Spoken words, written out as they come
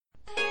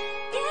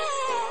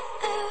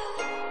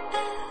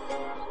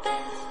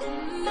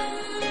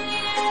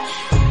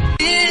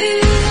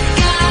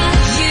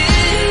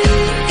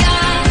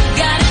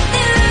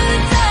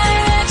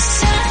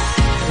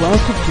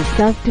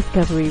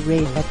Self-discovery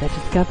radio that the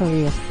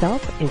discovery of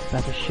self is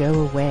but a show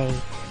away.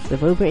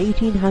 With over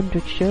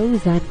 1,800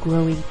 shows and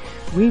growing,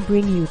 we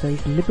bring you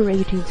those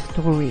liberating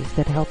stories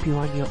that help you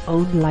on your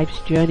own life's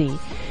journey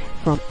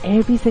from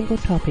every single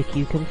topic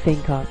you can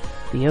think of.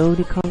 The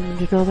only common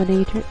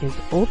denominator is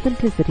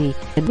authenticity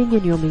and living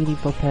in your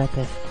meaningful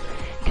purpose.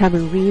 Come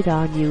and read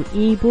our new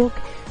ebook,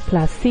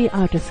 plus see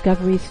our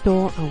discovery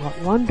store and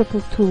what wonderful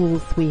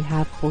tools we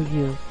have for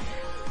you.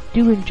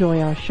 Do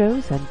enjoy our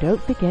shows and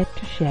don't forget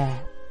to share.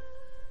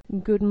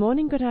 Good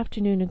morning, good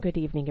afternoon, and good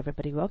evening,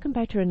 everybody. Welcome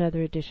back to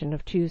another edition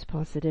of Choose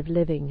Positive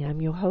Living.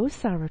 I'm your host,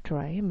 Sarah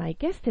Troy, and my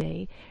guest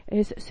today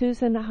is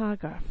Susan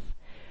Hogarth.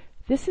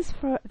 This is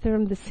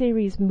from the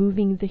series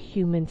Moving the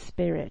Human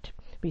Spirit.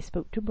 We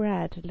spoke to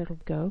Brad a little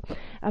ago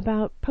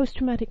about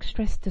post-traumatic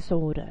stress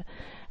disorder,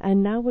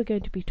 and now we're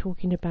going to be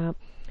talking about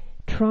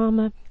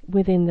trauma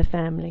within the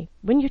family.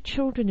 When your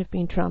children have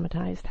been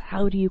traumatized,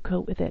 how do you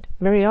cope with it?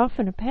 Very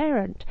often a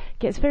parent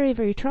gets very,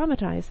 very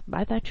traumatized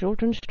by that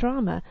children's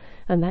trauma,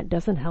 and that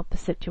doesn't help the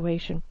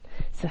situation.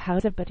 So how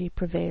does everybody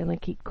prevail and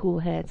keep cool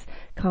heads,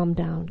 calm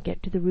down,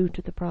 get to the root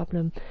of the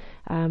problem,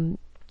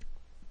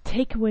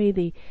 take away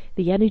the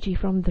energy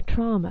from the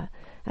trauma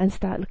and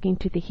start looking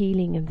to the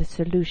healing and the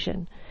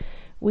solution?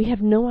 We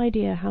have no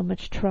idea how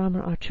much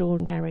trauma our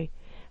children carry.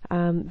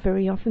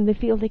 Very often they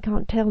feel they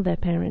can't tell their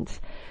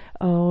parents,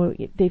 or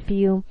they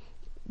feel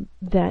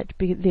that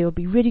they will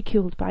be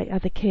ridiculed by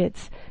other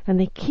kids, and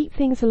they keep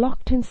things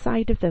locked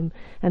inside of them,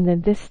 and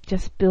then this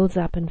just builds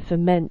up and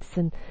ferments,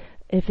 and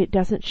if it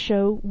doesn't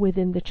show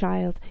within the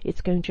child,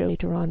 it's going to show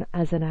later on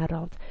as an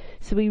adult.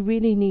 So we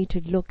really need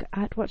to look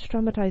at what's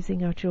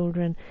traumatizing our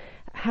children,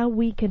 how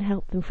we can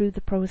help them through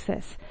the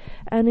process,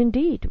 and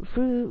indeed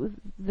through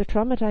the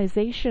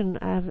traumatization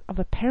of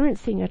a parent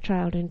seeing a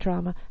child in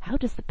trauma. How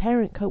does the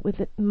parent cope with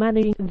it,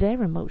 managing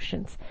their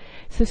emotions?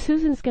 So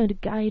Susan's going to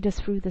guide us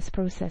through this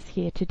process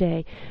here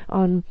today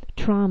on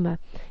trauma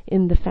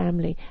in the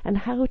family and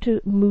how to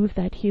move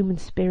that human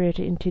spirit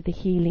into the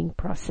healing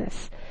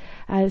process.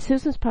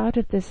 Susan's part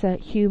of this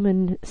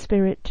human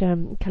spirit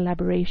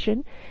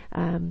collaboration,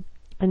 and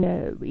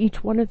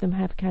each one of them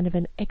have kind of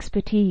an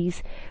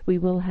expertise. We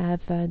will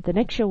have, the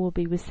next show will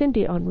be with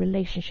Cindy on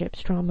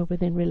relationships, trauma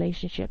within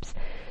relationships.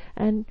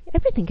 And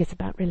everything is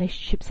about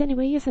relationships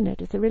anyway, isn't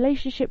it? It's a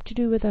relationship to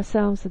do with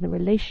ourselves and a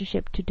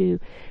relationship to do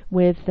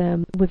with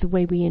the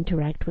way we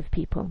interact with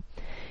people.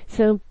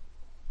 So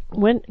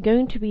we're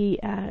going to be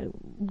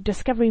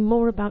discovering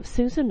more about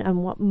Susan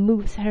and what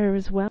moves her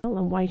as well,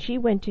 and why she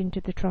went into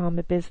the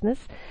trauma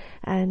business,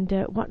 and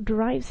what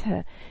drives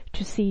her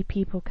to see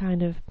people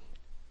kind of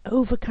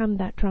overcome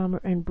that trauma,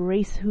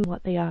 embrace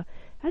what they are,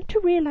 and to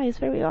realize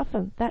very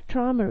often that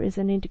trauma is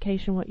an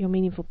indication what your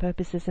meaningful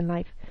purpose is in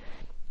life,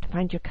 to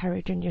find your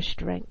courage and your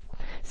strength.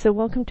 So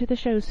welcome to the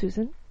show,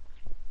 Susan.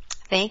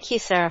 Thank you,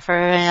 Sarah,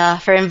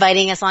 for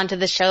inviting us onto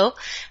the show.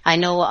 I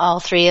know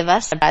all three of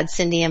us, Brad,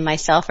 Cindy, and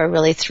myself, are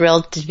really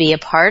thrilled to be a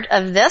part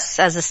of this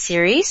as a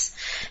series.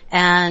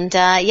 And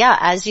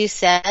as you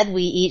said,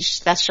 we each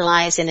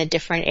specialize in a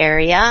different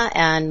area,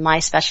 and my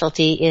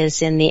specialty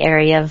is in the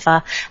area of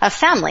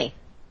family.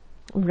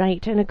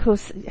 Right, and of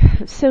course,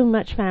 so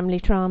much family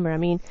trauma. I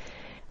mean,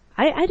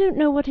 I don't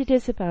know what it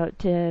is about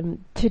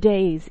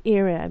today's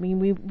era. I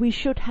mean, we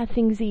should have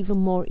things even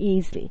more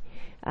easily.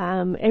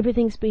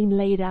 Everything's been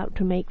laid out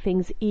to make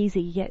things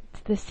easy, yet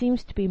there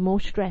seems to be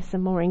more stress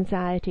and more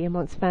anxiety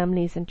amongst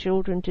families and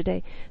children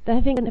today than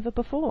I think ever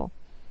before.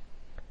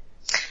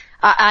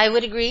 I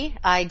would agree.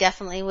 I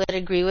definitely would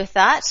agree with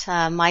that.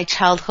 My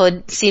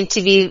childhood seemed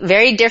to be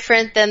very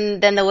different than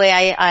the way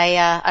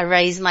I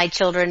raise my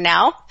children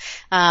now.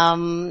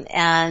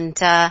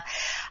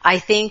 I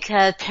think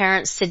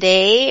parents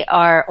today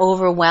are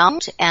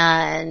overwhelmed,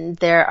 and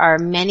there are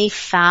many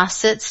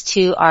facets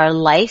to our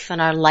life and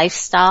our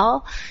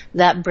lifestyle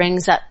that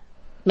brings up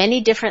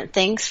many different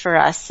things for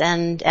us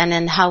and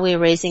in how we're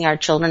raising our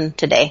children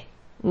today.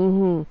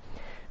 Mm-hmm.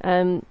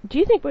 Do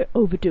you think we're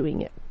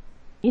overdoing it?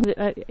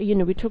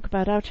 We talk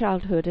about our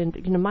childhood, and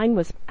mine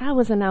was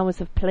hours and hours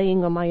of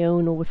playing on my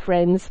own or with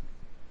friends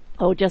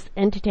or just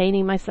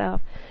entertaining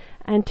myself.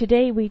 And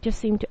today we just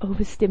seem to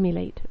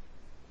overstimulate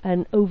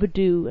and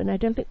overdo, and I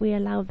don't think we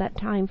allow that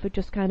time for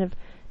just kind of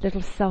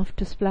little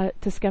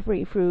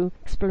self-discovery through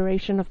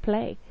exploration of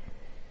play.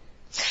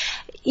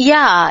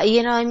 Yeah,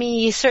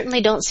 you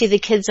certainly don't see the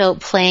kids out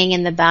playing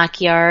in the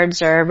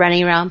backyards or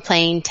running around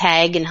playing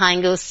tag and hide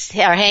and go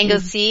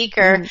seek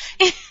or,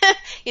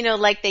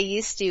 like they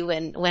used to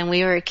when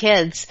we were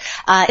kids.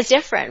 It's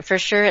different, for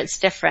sure it's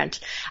different.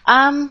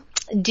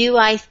 Do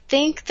I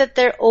think that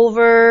they're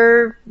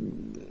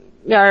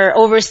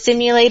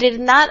overstimulated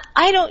in that?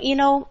 I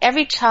don't,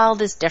 every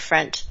child is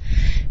different.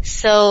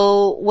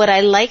 So would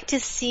I like to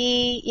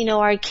see,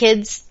 our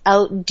kids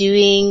out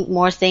doing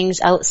more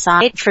things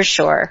outside? For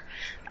sure.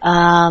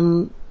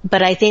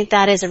 But I think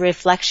that is a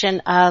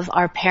reflection of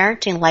our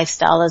parenting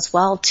lifestyle as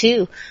well,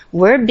 too.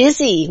 We're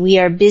busy. We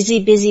are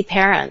busy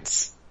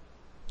parents.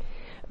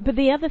 But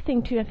the other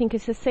thing, too, I think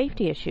is a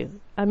safety issue.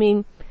 I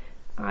mean,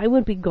 I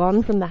would be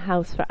gone from the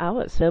house for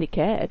hours. Nobody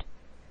cared.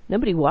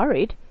 nobody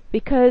worried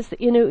because,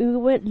 you know, we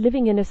weren't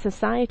living in a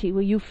society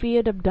where you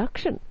feared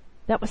abduction.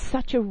 That was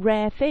such a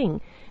rare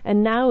thing.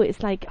 And now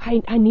it's like,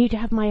 I need to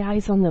have my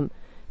eyes on them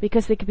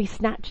because they could be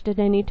snatched at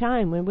any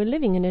time when we're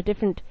living in a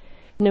different,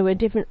 you know, a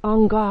different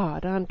on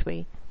guard, aren't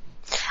we?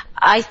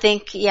 I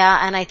think,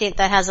 yeah, and I think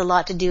that has a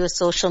lot to do with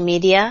social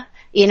media.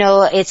 You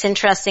know, it's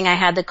interesting. I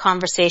had the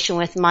conversation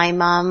with my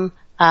mom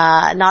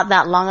not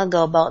that long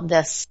ago about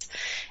this.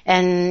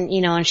 And, you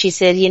know, and she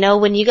said, you know,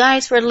 when you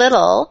guys were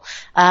little,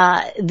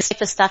 this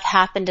type of stuff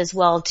happened as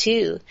well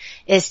too.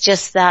 It's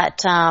just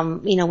that,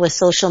 you know, with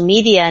social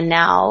media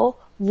now,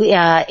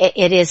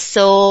 it is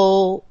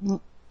so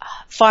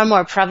far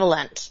more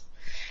prevalent,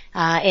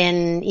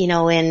 in, you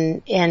know,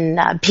 in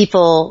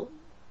people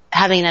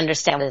having an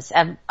understanding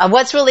of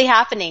what's really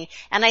happening.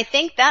 And I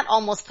think that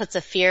almost puts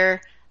a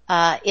fear,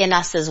 in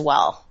us as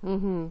well.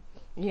 Mm-hmm.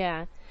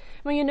 Yeah.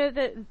 Well, you know,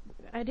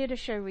 I did a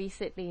show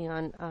recently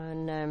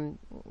on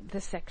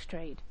the sex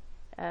trade,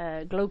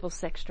 global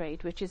sex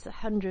trade, which is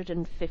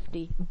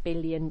 $150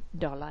 billion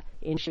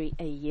industry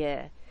a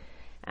year.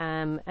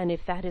 And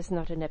if that is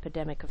not an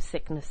epidemic of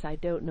sickness, I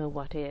don't know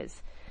what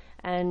is.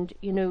 And,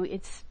 you know,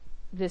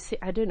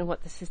 I don't know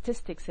what the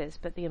statistics is,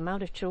 but the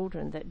amount of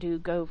children that do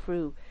go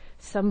through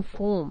some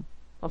form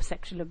of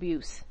sexual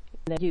abuse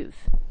in their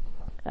youth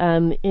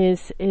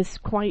is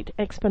quite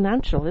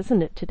exponential,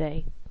 isn't it,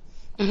 today?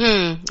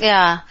 Mm-hmm.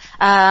 Yeah.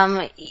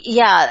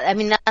 Yeah. I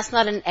mean, that's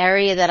not an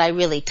area that I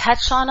really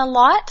touch on a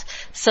lot.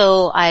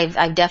 So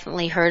I've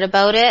definitely heard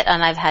about it,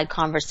 and I've had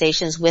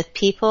conversations with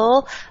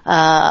people,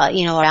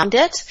 you know, around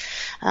it.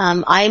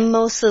 I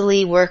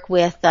mostly work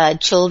with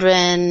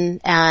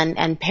children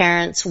and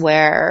parents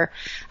where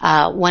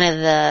one of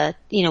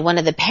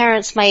the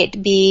parents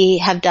might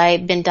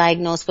been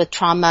diagnosed with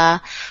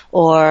trauma,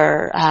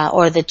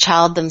 or the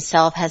child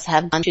themselves has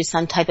gone through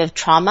some type of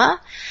trauma.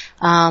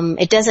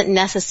 It doesn't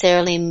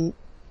necessarily,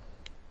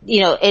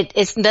 you know,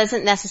 it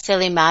doesn't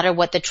necessarily matter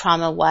what the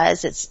trauma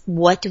was. It's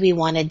what do we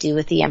want to do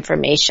with the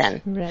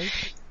information? Right.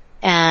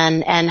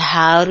 And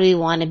how do we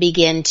want to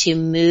begin to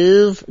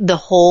move the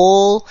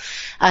whole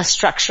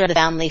structure of the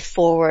family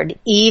forward,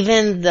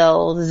 even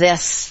though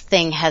this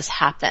thing has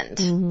happened?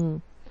 Mm-hmm.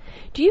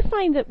 Do you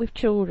find that with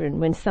children,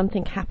 when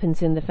something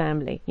happens in the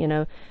family, you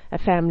know, a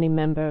family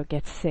member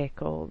gets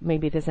sick, or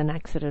maybe there's an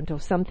accident or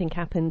something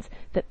happens,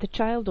 that the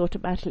child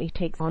automatically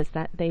takes on as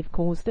that they've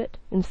caused it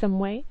in some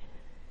way?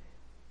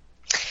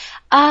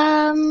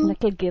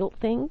 Like a guilt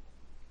thing?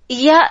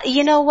 Yeah,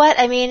 you know what?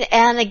 I mean,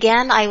 and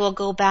again, I will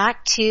go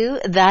back to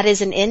that is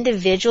an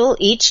individual.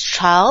 Each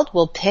child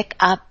will pick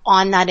up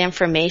on that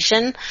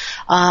information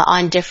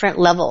on different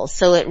levels.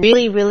 So it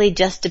really, really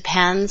just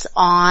depends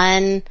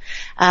on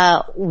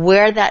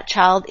where that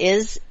child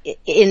is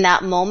in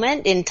that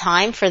moment in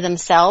time for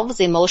themselves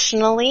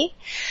emotionally.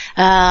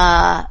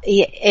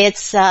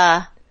 It's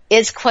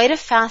quite a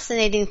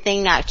fascinating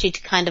thing actually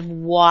to kind of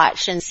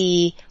watch and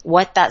see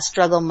what that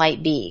struggle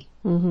might be.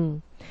 Mm-hmm.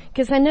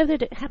 Because I know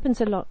that it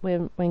happens a lot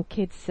when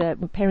kids,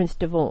 when parents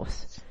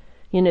divorce.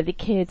 You know, the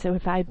kids, oh,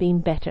 if I'd been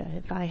better,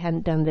 if I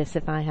hadn't done this,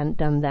 if I hadn't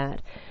done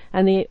that.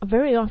 And they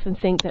very often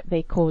think that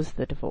they caused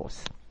the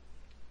divorce.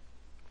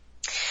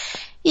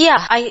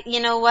 Yeah, you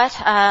know what,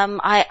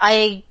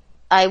 I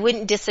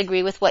wouldn't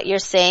disagree with what you're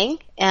saying.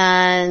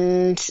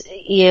 And,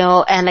 you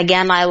know, and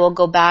again, I will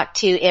go back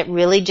to it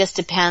really just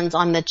depends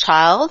on the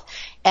child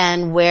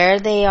and where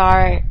they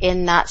are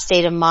in that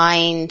state of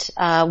mind,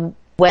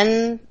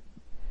 when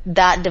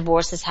that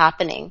divorce is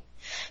happening.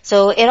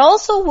 So it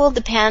also will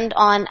depend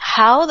on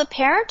how the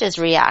parent is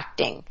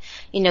reacting,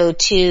 you know,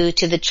 to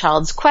the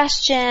child's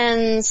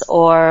questions,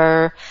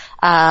 or,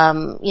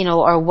 you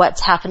know, or what's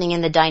happening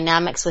in the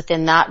dynamics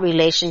within that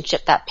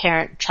relationship, that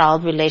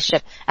parent-child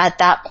relationship at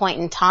that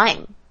point in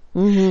time.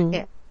 Mm-hmm.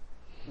 Yeah.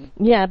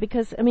 Yeah,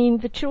 because, I mean,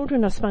 the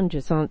children are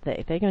sponges, aren't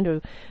they? They're going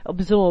to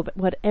absorb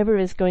whatever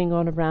is going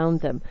on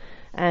around them.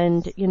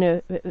 And, you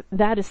know,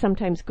 that is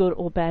sometimes good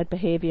or bad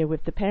behavior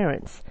with the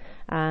parents.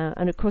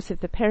 And of course, if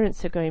the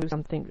parents are going through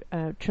something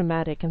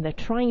traumatic and they're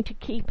trying to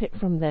keep it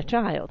from their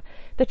child,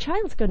 the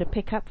child's going to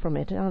pick up from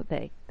it, aren't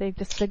they? They're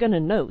going to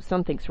know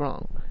something's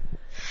wrong.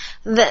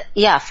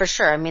 Yeah, for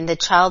sure. I mean, the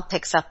child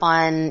picks up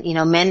on, you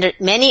know,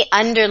 many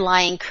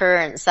underlying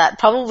currents that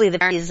probably the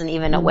parent isn't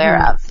even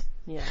aware of.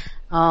 Yeah.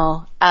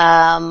 Oh,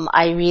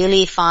 I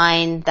really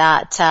find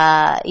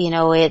that, you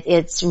know,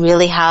 it's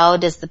really how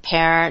does the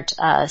parent,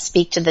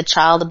 speak to the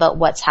child about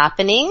what's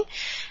happening,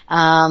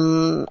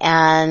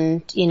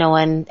 and, you know,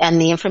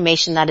 and the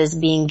information that is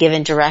being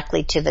given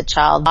directly to the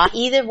child by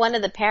either one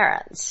of the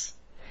parents.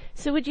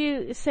 So would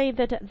you say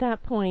that at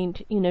that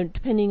point, you know,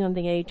 depending on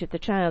the age of the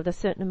child, a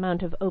certain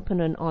amount of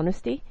open and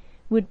honesty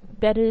would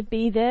better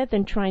be there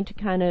than trying to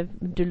kind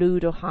of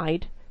delude or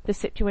hide the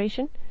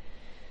situation?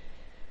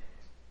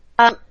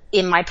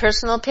 In my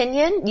personal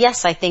opinion,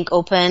 yes, I think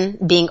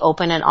being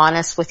open and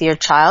honest with your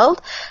child,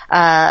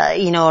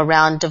 you know,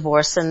 around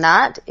divorce and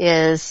that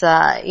is,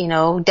 you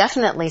know,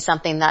 definitely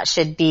something that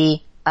should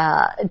be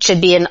it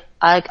should be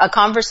a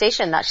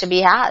conversation that should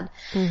be had.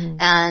 Mm-hmm.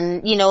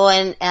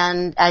 And,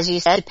 and as you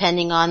said,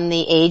 depending on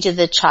the age of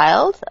the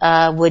child,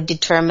 would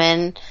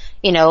determine,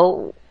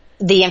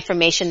 the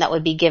information that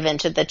would be given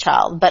to the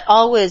child, but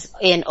always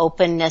in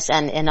openness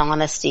and in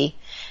honesty.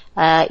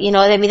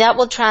 That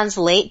will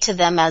translate to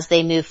them as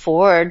they move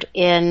forward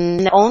in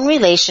their own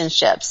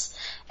relationships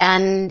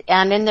and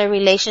in their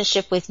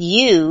relationship with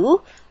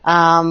you,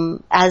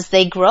 as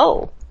they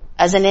grow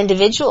as an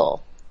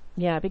individual.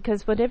 Yeah,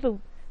 because whatever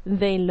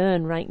they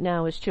learn right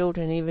now as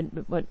children,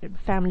 even what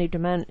family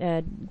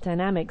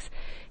dynamics,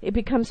 it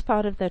becomes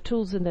part of their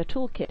tools in their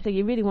toolkit. So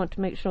you really want to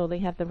make sure they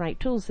have the right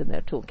tools in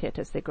their toolkit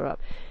as they grow up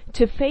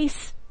to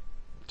face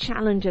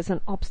challenges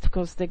and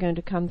obstacles they're going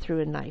to come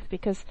through in life.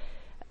 Because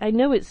I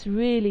know it's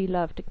really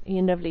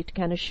lovely to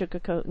kind of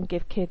sugarcoat and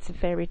give kids a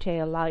fairy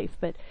tale life,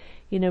 but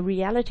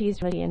reality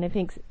is really, and I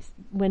think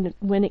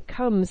when it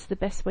comes, the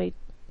best way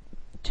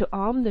to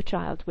arm the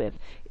child with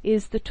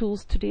is the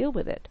tools to deal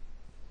with it.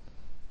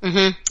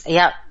 Mm-hmm.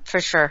 Yeah,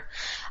 for sure.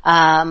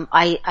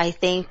 I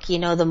think,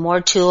 the more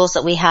tools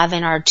that we have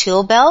in our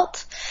tool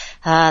belt,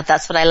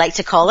 that's what I like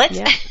to call it.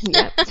 Yeah.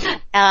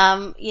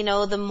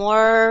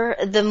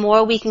 The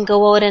more we can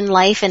go out in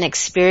life and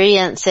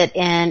experience it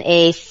in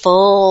a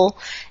full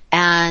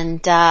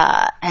and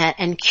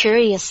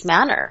curious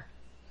manner.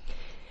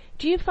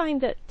 Do you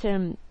find that,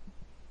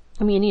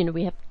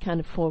 we have kind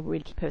of 4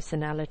 real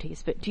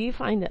personalities, but do you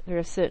find that there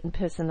are certain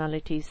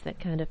personalities that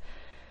kind of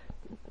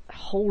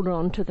hold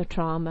on to the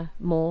trauma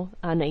more,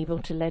 unable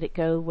to let it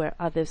go, where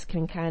others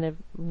can kind of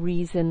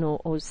reason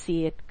or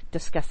see it,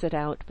 discuss it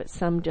out, but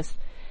some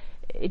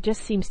it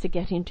just seems to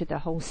get into the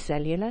whole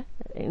cellular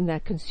and they're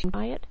consumed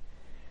by it?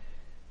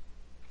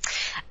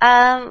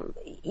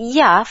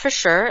 Yeah, for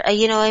sure.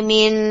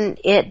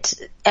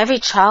 Every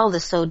child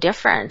is so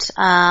different.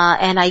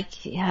 And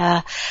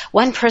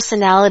one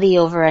personality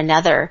over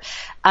another.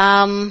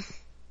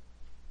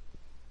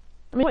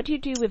 What do you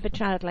do with a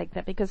child like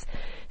that? Because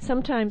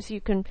sometimes you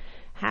can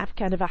have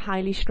kind of a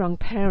highly strung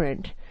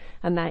parent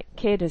and that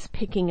kid is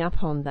picking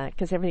up on that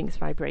because everything's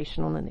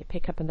vibrational and they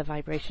pick up on the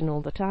vibration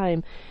all the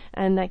time.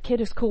 And that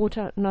kid is caught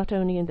up not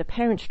only in the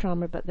parent's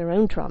trauma but their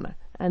own trauma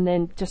and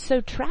then just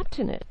so trapped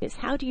in it. It's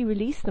how do you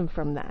release them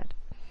from that?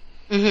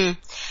 Mm-hmm.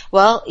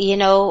 Well,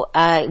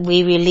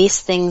 we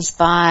release things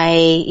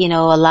by,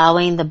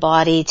 allowing the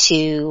body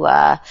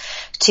to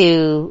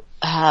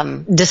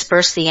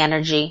disperse the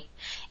energy.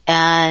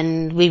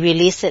 And we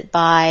release it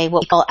by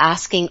what we call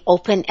asking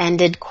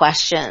open-ended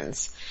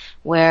questions,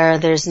 where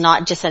there's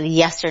not just a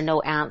yes or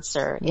no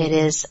answer. Mm-hmm. It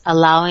is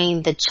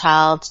allowing the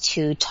child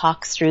to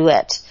talk through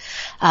it,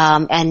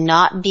 and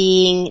not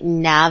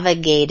being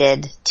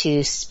navigated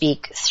to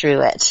speak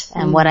through it.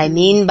 And mm-hmm. what I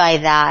mean by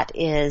that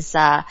is,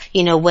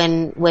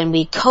 when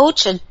we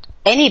coach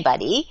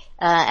anybody,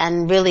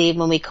 and really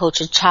when we coach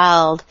a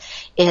child,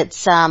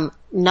 it's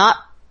not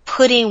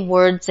putting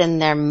words in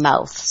their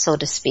mouth, so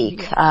to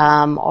speak,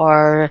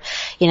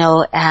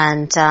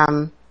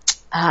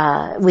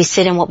 we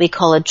sit in what we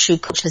call a true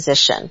coach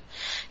position,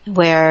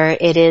 where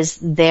it is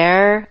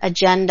their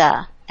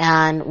agenda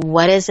and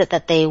what is it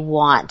that they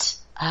want,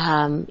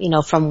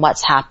 from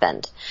what's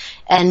happened,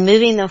 and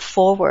moving them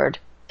forward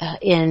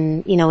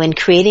in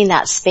creating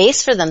that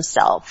space for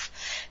themselves,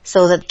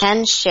 so that they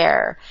can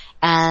share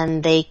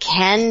and they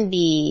can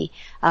be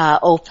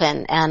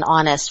open and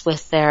honest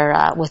with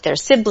their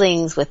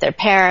siblings, with their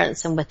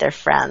parents, and with their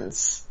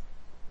friends.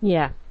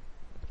 Yeah,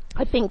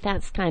 I think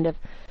that's kind of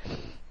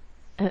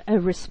a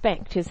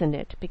respect, isn't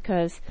it?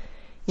 Because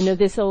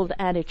this old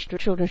adage,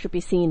 children should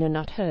be seen and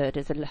not heard,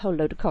 is a whole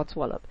load of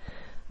codswallop.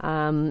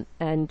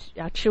 And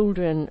our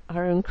children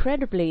are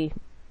incredibly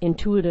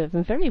intuitive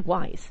and very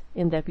wise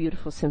in their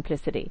beautiful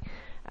simplicity.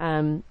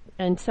 And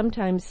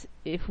sometimes,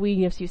 if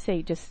we, as you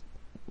say, just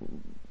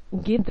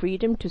give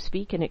freedom to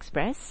speak and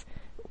express,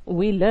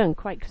 we learn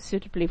quite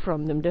considerably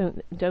from them,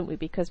 don't we?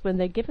 Because when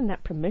they're given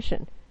that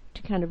permission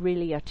to kind of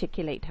really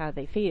articulate how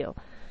they feel,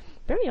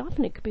 very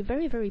often it could be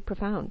very, very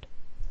profound.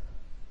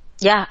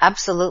 Yeah,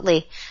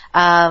 absolutely.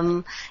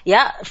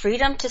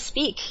 Freedom to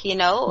speak,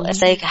 Mm-hmm.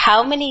 It's like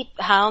how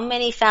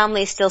many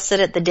families still sit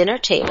at the dinner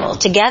table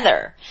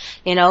together,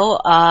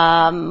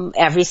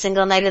 every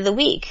single night of the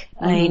week,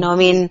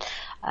 mm-hmm.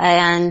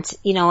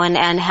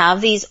 And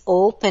have these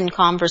open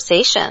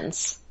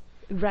conversations.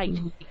 Right.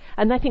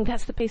 And I think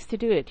that's the place to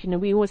do it.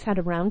 We always had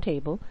a round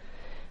table,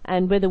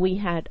 and whether we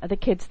had other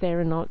kids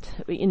there or not,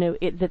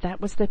 that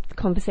was the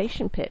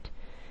conversation pit.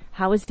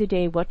 How was the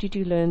day? What did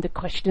you learn? The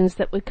questions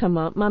that would come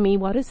up. Mummy,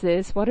 what is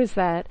this? What is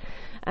that?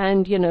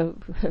 And,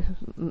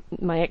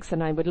 my ex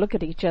and I would look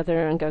at each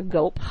other and go,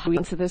 gulp, we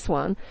answer this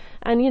one.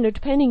 And,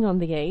 depending on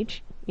the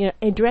age,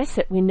 address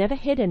it. We never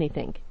hid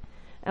anything.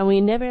 And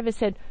we never ever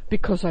said,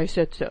 because I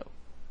said so.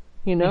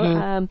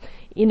 Mm-hmm.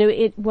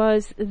 It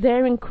was,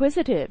 they're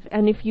inquisitive.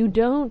 And if you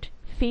don't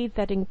feed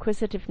that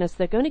inquisitiveness,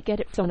 they're going to get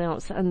it from someone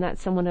else, and that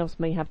someone else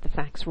may have the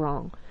facts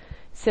wrong.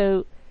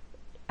 So,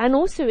 and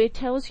also it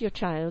tells your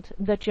child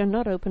that you're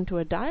not open to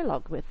a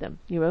dialogue with them.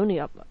 You're only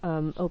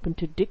open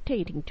to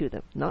dictating to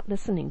them, not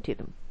listening to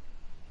them.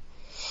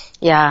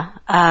 Yeah.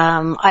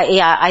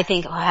 I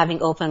think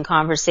having open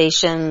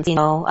conversations, when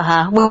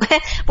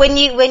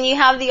you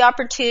have the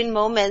opportune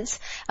moments,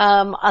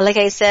 like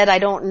I said, I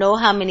don't know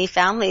how many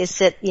families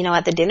sit,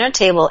 at the dinner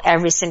table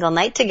every single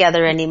night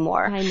together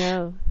anymore. I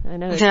know.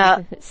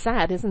 Yeah. It's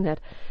sad, isn't it?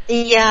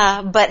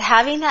 Yeah, but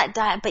having that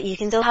but you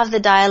can still have the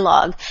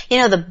dialogue.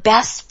 One of the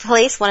best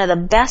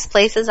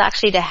places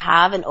actually to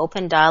have an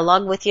open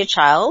dialogue with your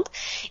child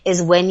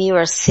is when you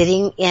are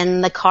sitting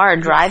in the car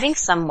driving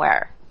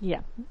somewhere.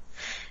 Yeah.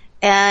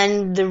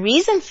 And the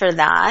reason for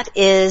that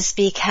is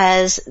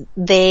because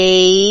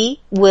they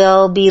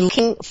will be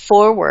looking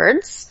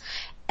forwards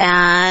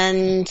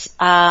and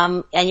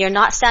you're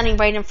not standing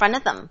right in front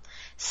of them.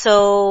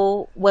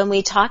 So when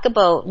we talk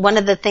about one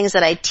of the things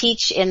that I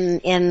teach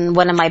in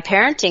one of my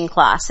parenting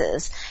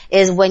classes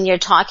is when you're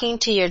talking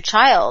to your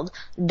child,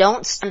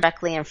 don't stand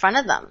directly in front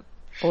of them.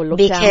 Or look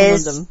down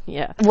on them.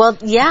 Yeah. Well,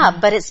 yeah,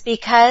 but it's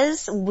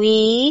because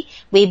we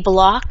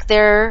block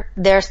their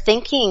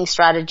thinking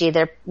strategy,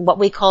 what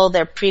we call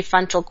their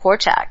prefrontal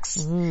cortex.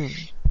 Mm.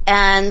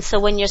 And so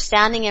when you're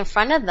standing in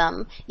front of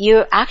them,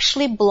 you're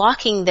actually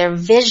blocking their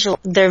vision.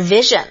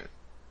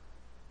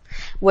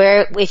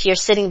 Where if you're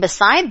sitting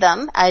beside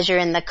them as you're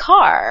in the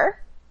car,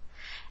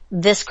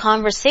 this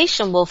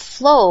conversation will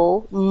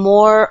flow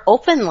more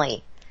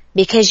openly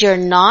because you're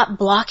not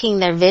blocking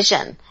their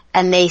vision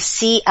and they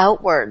see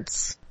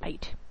outwards.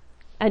 Right.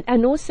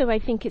 And also I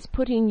think it's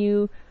putting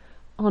you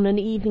on an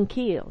even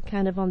keel,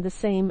 kind of on the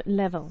same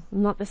level,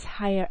 not this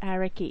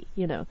hierarchy,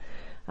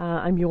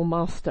 I'm your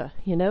master,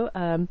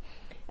 and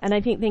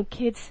I think then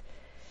kids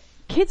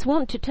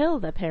want to tell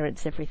their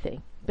parents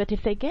everything, but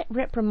if they get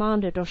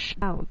reprimanded or shut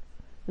down,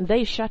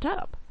 they shut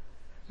up.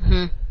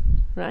 Mm-hmm.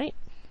 Right?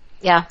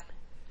 Yeah.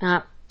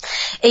 And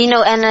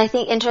I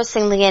think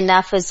interestingly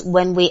enough is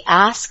when we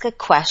ask a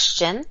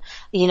question,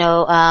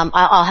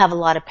 I'll have a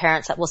lot of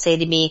parents that will say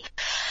to me,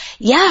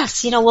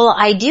 yes, well,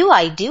 I do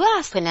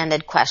ask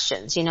open-ended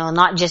questions,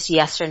 not just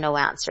yes or no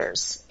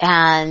answers.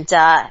 And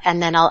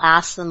then I'll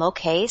ask them,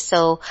 okay,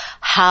 so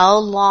how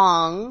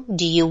long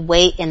do you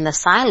wait in the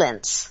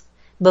silence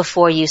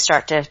before you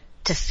start to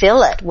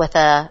fill it with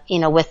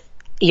with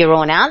your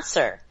own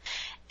answer?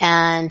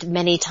 And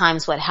many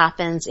times what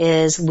happens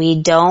is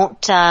we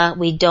don't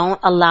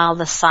allow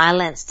the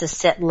silence to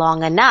sit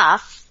long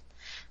enough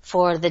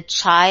for the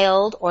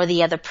child or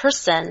the other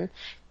person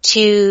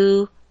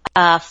to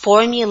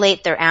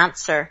formulate their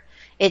answer.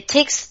 It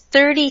takes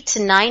 30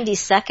 to 90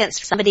 seconds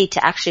for somebody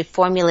to actually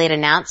formulate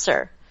an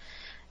answer.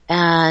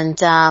 And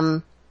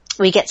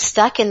we get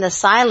stuck in the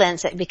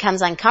silence. It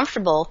becomes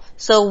uncomfortable.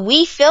 So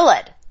we fill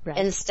it right.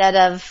 instead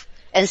of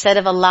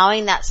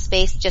allowing that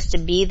space just to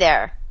be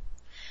there.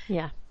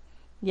 Yeah.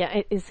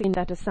 Yeah, it's in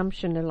that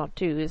assumption a lot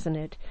too, isn't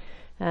it?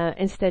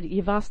 Instead,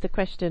 you've asked the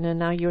question and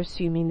now you're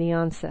assuming the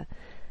answer.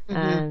 Mm-hmm.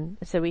 And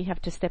so we have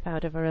to step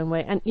out of our own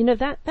way. And,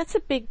 that's a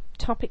big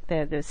topic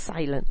there, the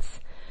silence.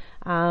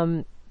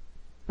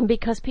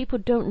 Because people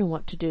don't know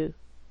what to do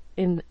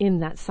in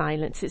that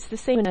silence. It's the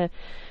same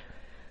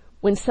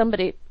when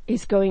somebody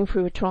is going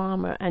through a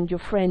trauma and your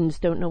friends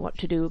don't know what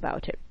to do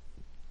about it.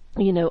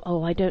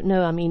 I don't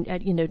know. I mean,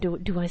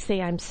 do I say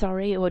I'm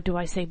sorry, or do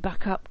I say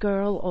buck up,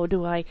 girl, or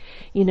do I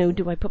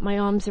put my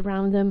arms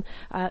around them,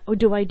 or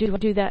do I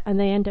do that, and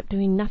they end up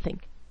doing nothing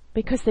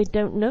because they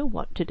don't know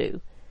what to do.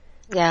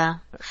 Yeah,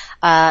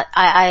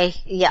 I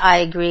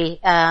agree.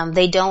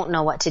 They don't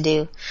know what to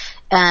do.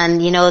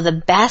 And,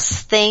 the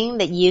best thing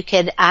that you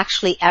could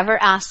actually ever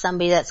ask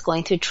somebody that's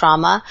going through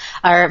trauma,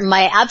 or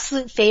my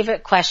absolute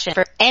favorite question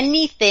for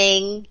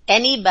anything,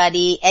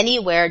 anybody,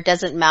 anywhere,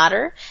 doesn't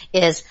matter,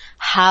 is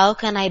how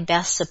can I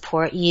best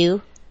support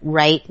you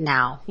right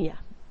now? Yeah.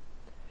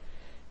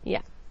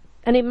 Yeah.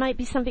 And it might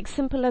be something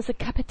simple as a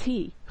cup of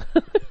tea.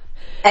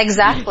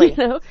 Exactly.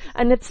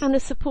 And it's kind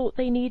of support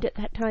they need at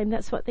that time.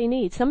 That's what they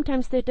need.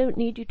 Sometimes they don't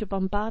need you to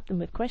bombard them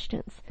with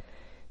questions.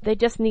 They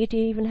just need to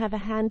even have a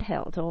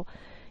handheld or,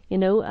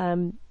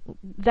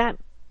 that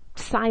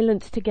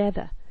silence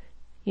together,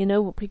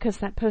 because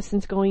that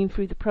person's going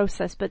through the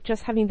process, but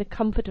just having the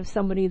comfort of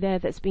somebody there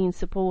that's being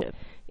supportive,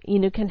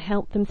 can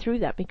help them through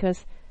that,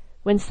 because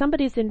when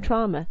somebody's in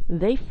trauma,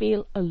 they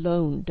feel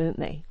alone, don't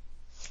they?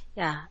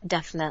 Yeah,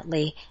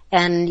 definitely.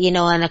 And,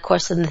 and of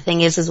course, the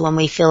thing is when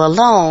we feel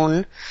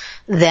alone,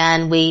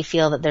 then we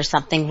feel that there's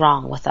something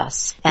wrong with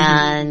us.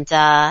 Mm-hmm.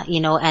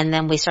 And, and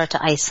then we start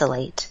to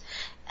isolate.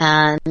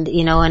 And,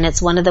 and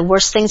it's one of the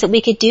worst things that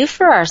we could do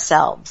for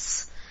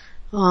ourselves.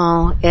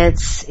 Oh,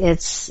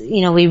 it's,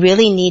 we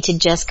really need to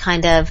just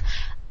kind of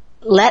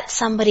let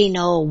somebody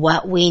know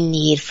what we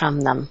need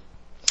from them.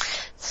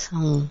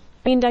 So.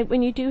 I mean,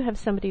 when you do have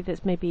somebody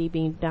that's maybe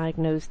being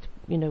diagnosed,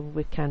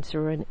 with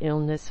cancer or an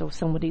illness, or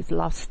somebody's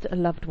lost a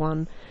loved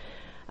one,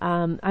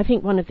 I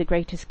think one of the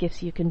greatest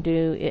gifts you can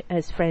do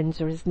as friends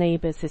or as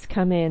neighbours is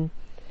come in,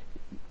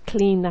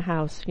 clean the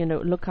house,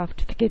 look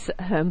after the kids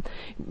at home,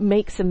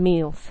 make some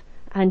meals,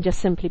 and just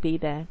simply be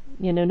there.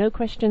 No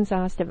questions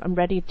asked. I'm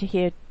ready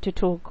to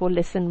talk or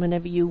listen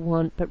whenever you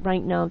want, but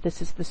right now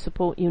this is the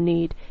support you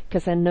need,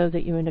 because I know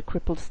that you're in a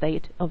crippled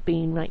state of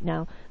being right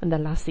now, and the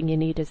last thing you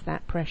need is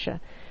that pressure.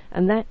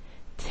 And that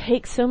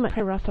takes so much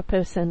pressure off a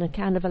person and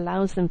kind of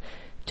allows them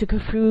to go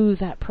through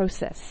that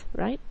process,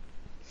 right?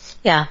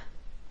 Yeah.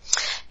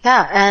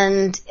 Yeah,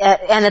 and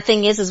the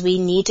thing is we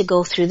need to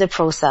go through the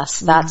process.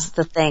 That's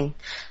the thing.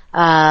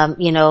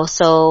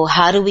 So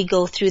how do we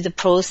go through the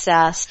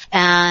process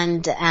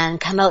and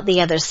come out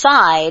the other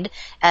side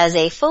as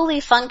a fully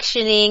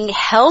functioning,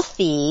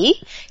 healthy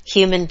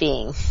human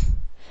being?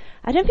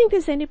 I don't think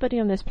there's anybody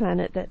on this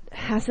planet that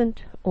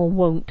hasn't or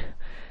won't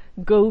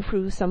go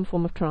through some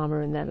form of trauma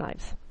in their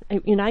lives.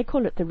 I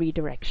call it the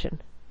redirection.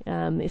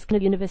 It's kind of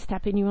the universe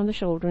tapping you on the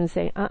shoulder and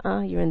saying,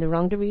 you're in the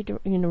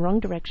wrong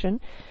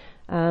direction.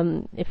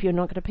 If you're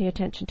not going to pay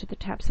attention to the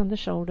taps on the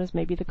shoulders,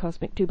 maybe the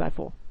cosmic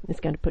 2x4 is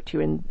going to put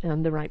you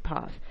on the right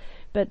path.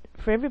 But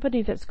for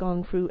everybody that's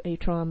gone through a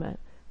trauma,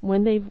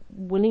 when they're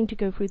willing to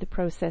go through the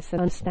process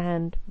and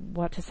understand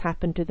what has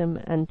happened to them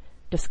and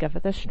discover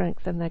their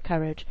strength and their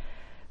courage,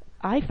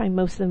 I find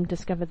most of them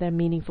discover their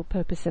meaningful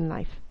purpose in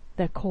life,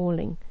 their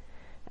calling,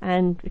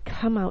 and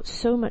come out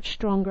so much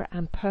stronger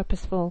and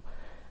purposeful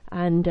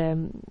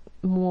and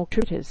more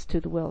contributors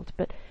to the world.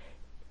 But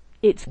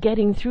it's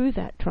getting through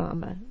that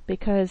trauma,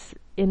 because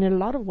in a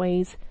lot of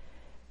ways,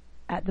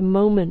 at the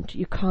moment,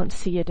 you can't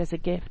see it as a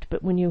gift,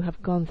 but when you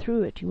have gone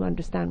through it, you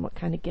understand what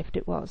kind of gift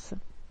it was.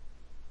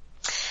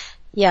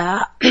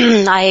 Yeah,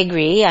 I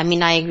agree.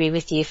 I agree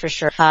with you for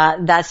sure.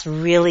 That's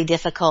really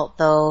difficult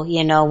though,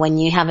 when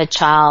you have a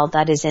child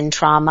that is in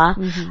trauma,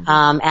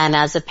 and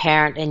as a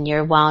parent and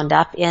you're wound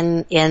up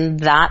in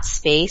that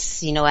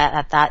space,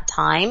 at that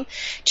time,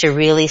 to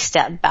really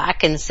step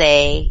back and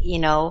say,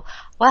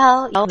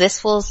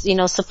 this will,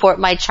 support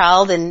my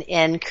child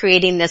in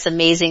creating this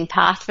amazing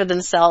path for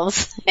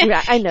themselves.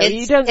 Yeah, I know.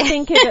 You don't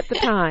think it at the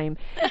time.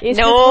 It's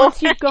just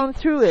once you've gone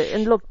through it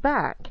and looked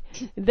back,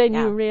 then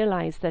you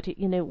realize that it,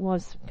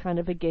 was kind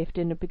of a gift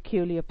in a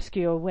peculiar,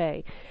 obscure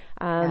way.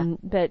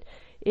 But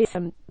it's,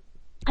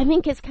 I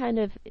think it's kind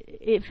of,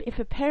 if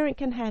a parent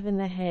can have in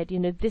their head,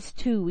 this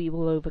too we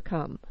will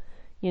overcome.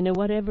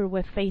 Whatever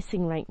we're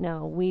facing right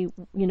now, we,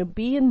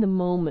 be in the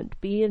moment,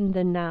 be in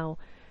the now.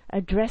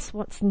 Address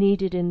what's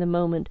needed in the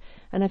moment.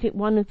 And I think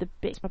one of the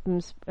big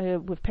problems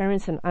with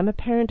parents, and I'm a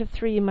parent of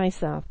 3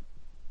 myself,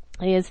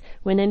 is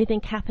when anything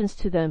happens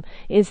to them,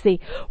 is the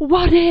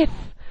what if?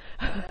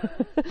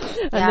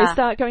 And they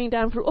start going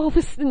down through all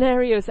the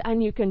scenarios,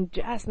 and you can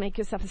just make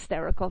yourself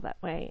hysterical that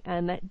way,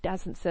 and that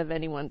doesn't serve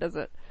anyone, does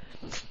it?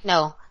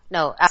 No,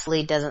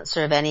 absolutely doesn't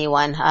serve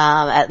anyone.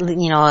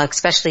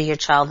 Especially your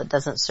child, it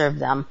doesn't serve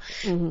them.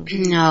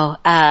 No,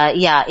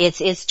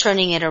 it's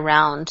turning it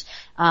around,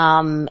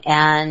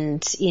 and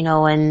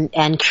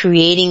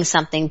creating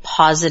something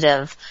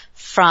positive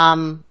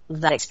from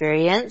that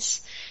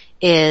experience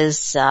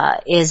is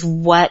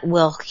what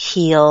will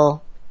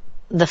heal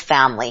the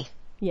family.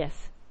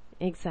 Yes,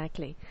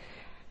 exactly.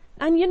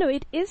 And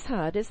it is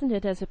hard, isn't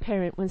it, as a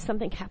parent, when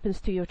something happens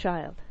to your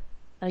child?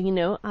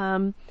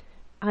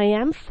 I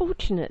am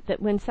fortunate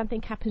that when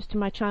something happens to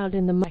my child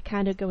I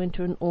kind of go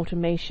into an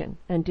automation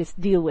and just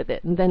deal with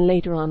it. And then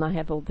later on I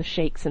have all the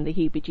shakes and the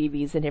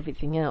heebie-jeebies and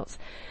everything else.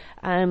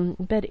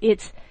 But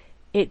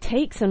it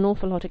takes an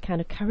awful lot of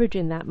kind of courage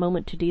in that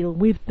moment to deal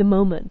with the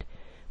moment.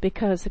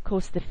 Because, of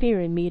course, the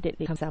fear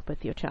immediately comes up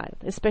with your child.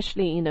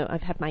 Especially,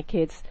 I've had my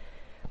kids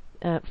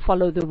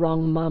follow the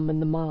wrong mum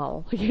and the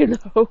mal, and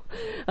all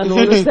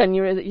of a sudden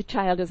your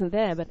child isn't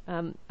there. But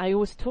I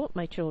always taught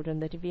my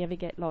children that if you ever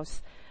get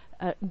lost,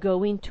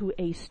 go into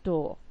a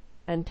store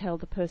and tell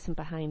the person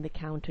behind the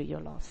counter you're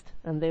lost,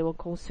 and they will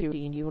call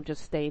security, and you'll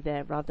just stay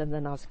there rather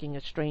than asking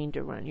a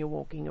stranger when you're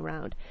walking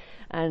around.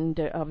 And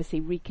obviously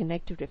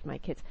reconnected with my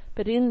kids.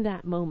 But in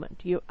that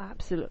moment, you're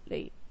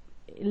absolutely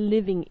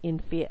living in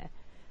fear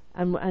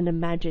and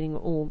imagining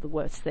all the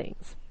worst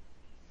things.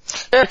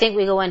 I think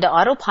we go into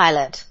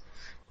autopilot.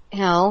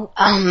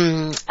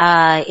 I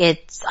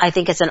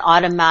think it's an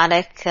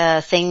automatic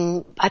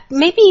thing.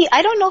 Maybe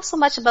I don't know so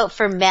much about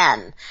for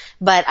men,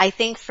 but I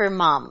think for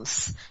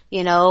moms,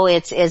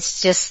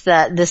 it's just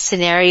the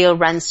scenario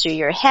runs through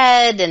your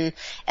head,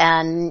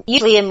 and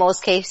usually in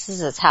most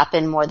cases it's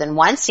happened more than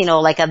once.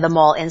 Like the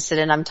mall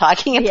incident I'm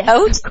talking about.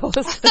 Yes, of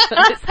course,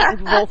 it's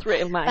happened all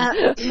through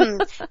mine.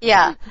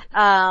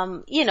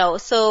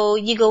 So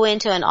you go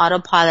into an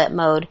autopilot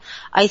mode.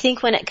 I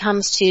think when it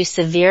comes to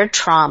severe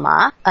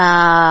trauma,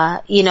 I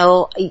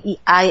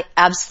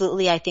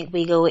think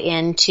we go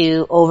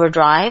into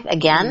overdrive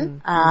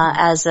again,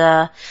 as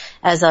a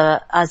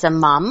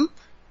mom,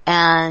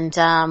 and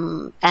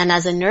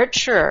as a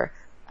nurturer,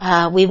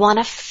 we want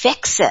to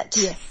fix it.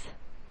 Yes.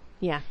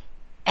 Yeah.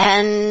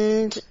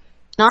 And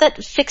not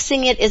that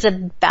fixing it is a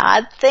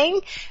bad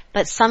thing,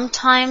 but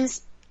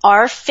sometimes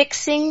our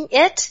fixing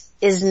it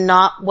is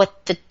not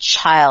what the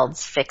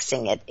child's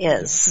fixing it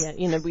is.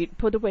 Yeah, we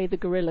put away the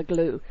Gorilla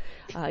Glue.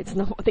 It's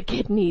not what the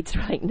kid needs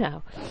right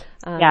now.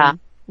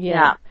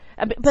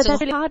 But that's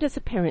really hard as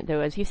a parent,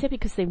 though, as you said,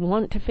 because they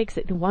want to fix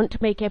it. They want to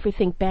make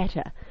everything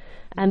better.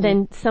 And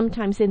then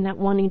sometimes in that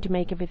wanting to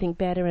make everything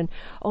better and,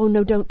 oh,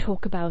 no, don't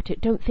talk about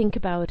it, don't think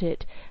about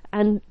it.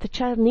 And the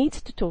child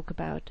needs to talk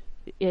about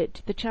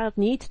it. The child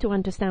needs to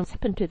understand what's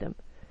happened to them.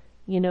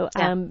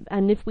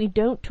 And if we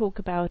don't talk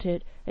about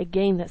it,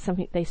 again, that's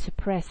something they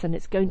suppress, and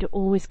it's going to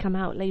always come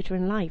out later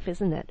in life,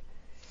 isn't it?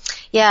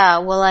 Yeah,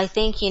 well, I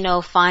think,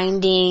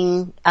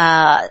 finding,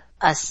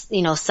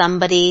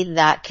 somebody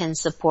that can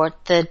support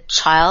the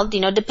child,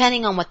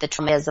 depending on what the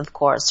trauma is, of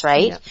course,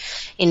 right?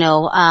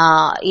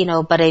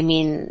 Yeah. But I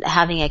mean,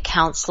 having a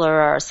counselor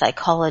or a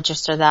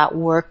psychologist or that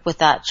work with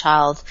that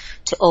child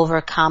to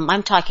overcome,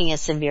 I'm talking a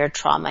severe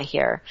trauma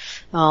here,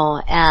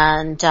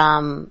 and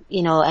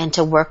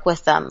to work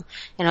with them.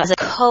 As a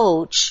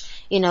coach,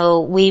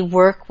 we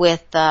work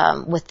with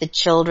the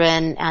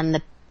children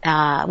and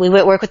we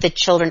work with the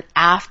children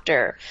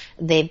after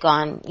they've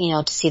gone,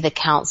 to see the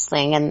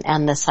counseling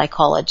and the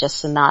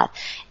psychologists and that.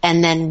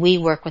 And then we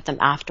work with them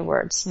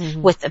afterwards.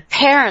 Mm-hmm. With the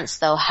parents,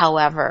 though,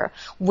 however,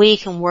 we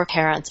can work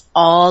parents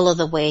all of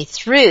the way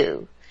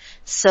through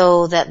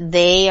so that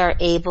they are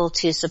able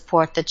to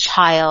support the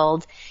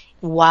child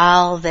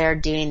while they're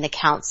doing the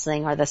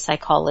counseling or the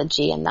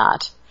psychology and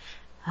that.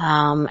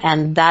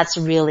 And that's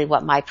really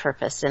what my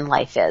purpose in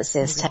life is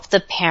to help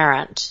the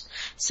parent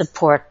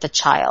support the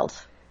child.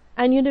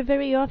 And,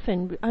 very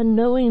often,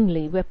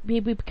 unknowingly, we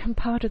become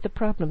part of the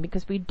problem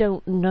because we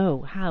don't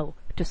know how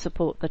to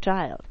support the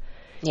child.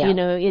 Yeah.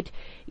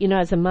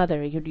 As a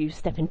mother, you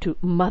step into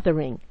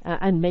mothering,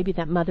 and maybe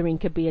that mothering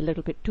could be a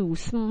little bit too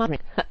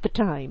smothering at the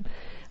time.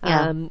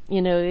 Yeah.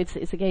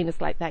 It's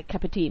like that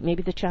cup of tea.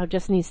 Maybe the child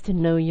just needs to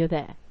know you're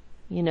there,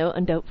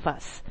 and don't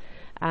fuss.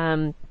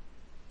 And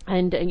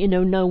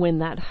know when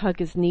that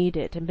hug is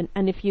needed.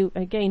 And if you,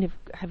 again,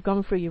 have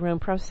gone through your own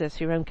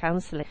process, your own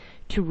counseling,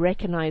 to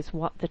recognize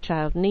what the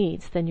child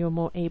needs, then you're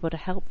more able to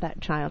help that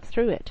child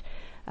through it.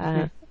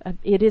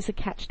 It is a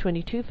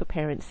catch-22 for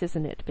parents,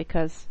 isn't it?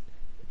 Because,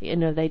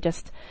 they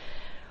just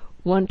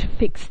want to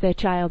fix their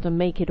child and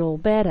make it all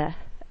better,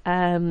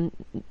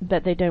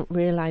 but they don't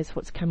realize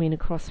what's coming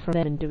across from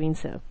them in doing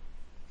so.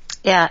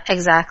 Yeah,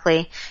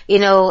 exactly.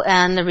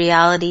 And the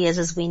reality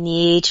is we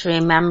need to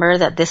remember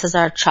that this is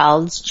our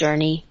child's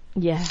journey.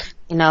 Yeah.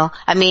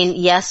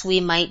 Yes, we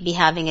might be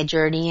having a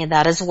journey in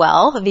that as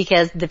well,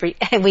 because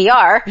we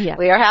are. Yeah.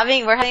 We're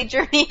having a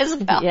journey as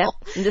well. Yeah.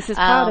 And this is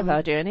part of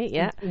our journey.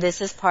 Yeah. This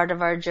is part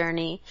of our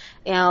journey.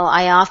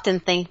 I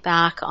often think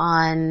back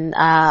on,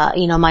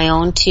 my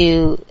own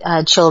two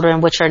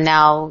children, which are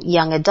now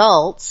young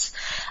adults.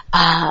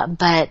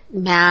 But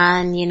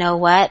man, you know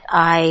what?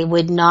 I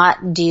would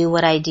not do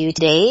what I do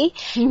today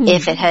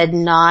if it had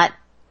not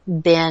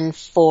been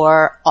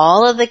for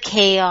all of the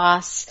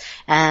chaos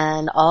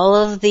and all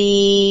of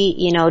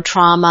the,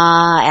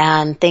 trauma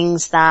and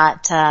things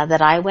that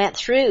I went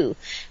through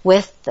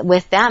with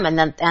them and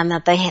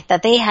that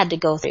they had to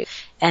go through,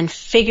 and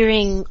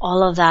figuring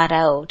all of that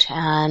out.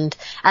 And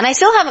I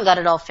still haven't got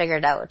it all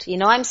figured out.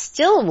 I'm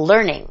still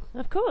learning.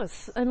 Of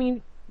course.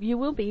 You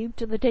will be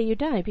to the day you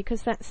die,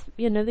 because that's,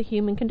 the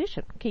human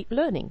condition. Keep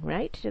learning,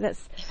 right?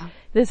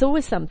 There's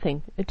always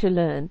something to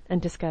learn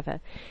and discover.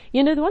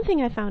 The one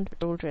thing I found with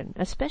children,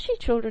 especially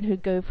children who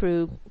go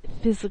through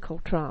physical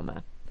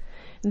trauma,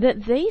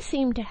 that they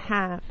seem to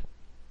have,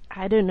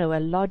 a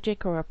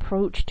logic or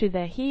approach to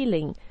their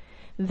healing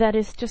that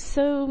is just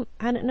so,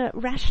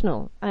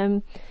 rational.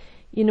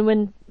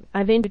 When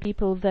I've interviewed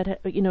people that,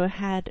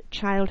 had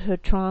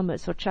childhood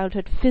traumas or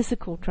childhood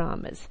physical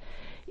traumas,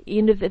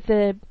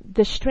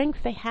 the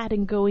strength they had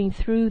in going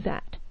through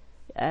that,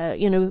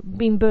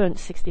 being burnt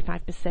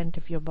 65%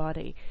 of your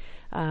body,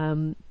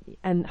 and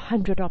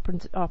 100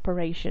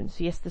 operations.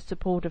 Yes, the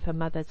support of her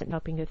mother's and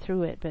helping her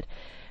through it. But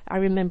I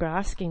remember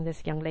asking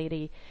this young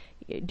lady,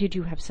 did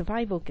you have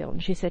survival guilt?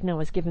 And she said, no, I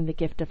was given the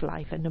gift of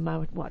life, and no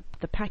matter what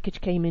the package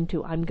came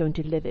into, I'm going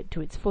to live it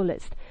to its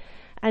fullest.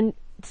 And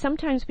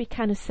sometimes we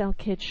kind of sell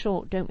kids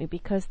short, don't we?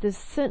 Because there's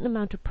a certain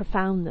amount of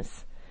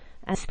profoundness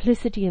and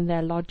simplicity in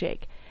their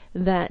logic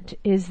that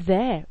is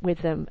there with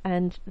them,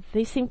 and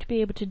they seem to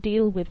be able to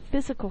deal with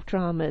physical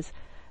traumas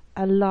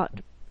a lot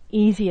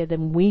easier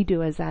than we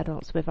do as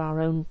adults with our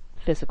own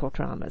physical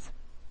traumas.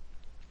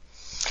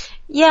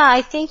 Yeah,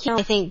 I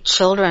think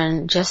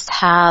children just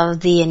have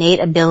the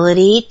innate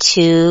ability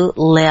to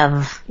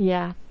live.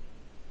 Yeah.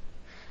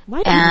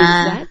 Why do you lose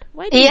that?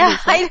 Why do you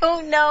lose that? I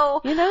don't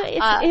know.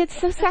 It's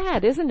so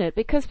sad, isn't it?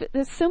 Because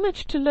there's so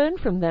much to learn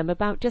from them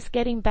about just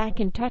getting back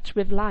in touch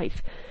with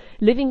life.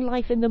 Living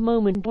life in the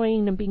moment,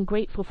 enjoying and being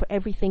grateful for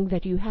everything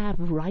that you have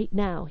right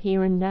now,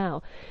 here and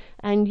now.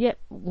 And yet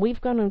we've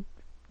gone and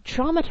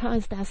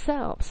traumatized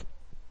ourselves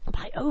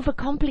by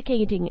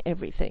overcomplicating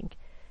everything.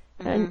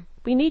 Mm-hmm. And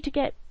we need to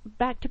get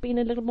back to being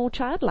a little more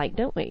childlike,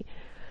 don't we?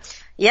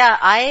 Yeah,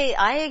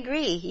 I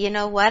agree. You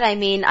know what?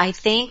 I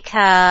think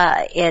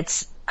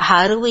it's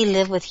how do we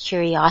live with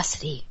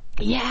curiosity?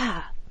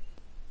 Yeah.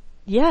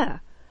 Yeah.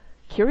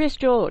 Curious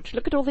George.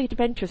 Look at all the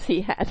adventures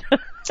he had.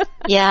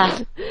 Yeah.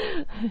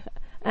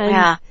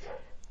 And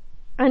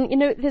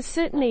there's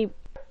certainly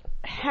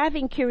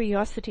having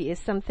curiosity is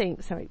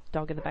something, sorry,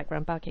 dog in the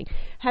background barking.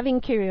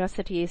 Having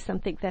curiosity is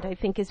something that I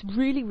think is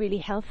really, really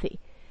healthy.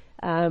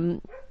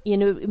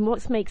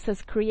 What makes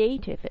us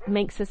creative, it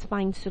makes us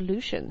find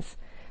solutions.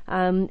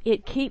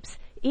 It keeps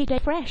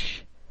it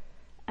fresh.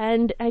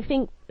 And I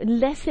think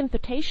less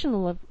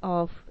invitational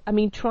of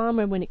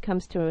trauma when it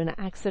comes to an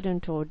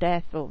accident or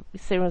death or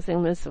serious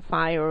illness or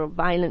fire or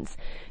violence.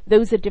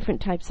 Those are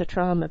different types of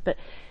trauma, but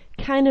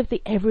kind of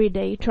the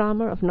everyday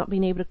trauma of not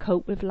being able to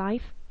cope with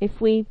life.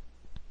 If we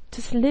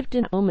just lived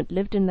in that moment,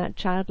 lived in that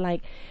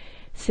childlike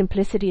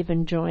simplicity of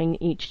enjoying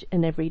each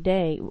and every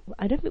day,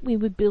 I don't think we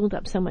would build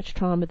up so much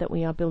trauma that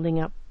we are building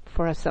up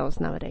for ourselves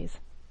nowadays.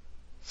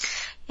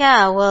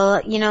 Yeah,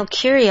 well,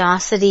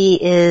 curiosity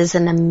is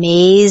an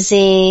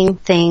amazing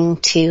thing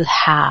to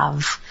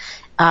have.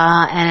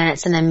 And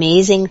it's an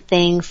amazing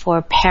thing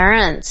for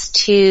parents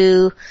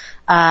to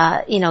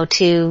talk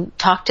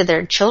to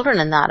their children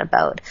and that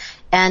about.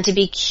 And to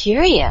be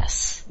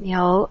curious,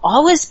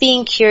 always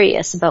being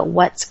curious about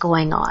what's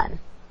going on.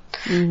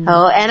 Mm-hmm.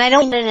 Oh, and I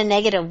don't mean it in a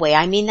negative way.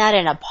 I mean that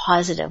in a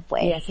positive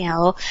way.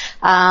 Yes.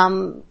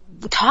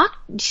 Talk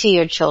to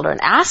your children,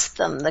 ask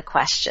them the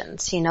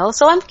questions,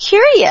 so I'm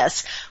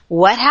curious,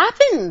 what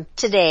happened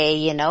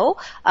today,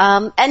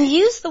 and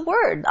use the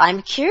word,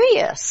 I'm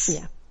curious.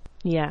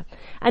 Yeah.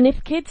 And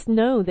if kids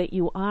know that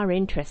you are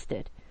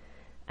interested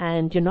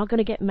and you're not going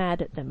to get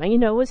mad at them,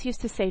 and I always used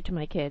to say to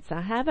my kids,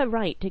 I have a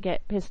right to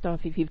get pissed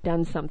off if you've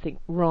done something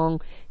wrong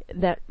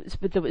that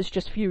was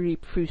just fury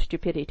through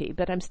stupidity,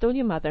 but I'm still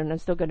your mother and I'm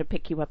still going to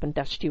pick you up and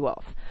dust you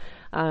off.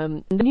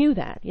 They knew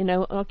that,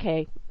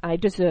 okay, I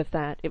deserve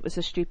that. It was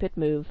a stupid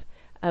move.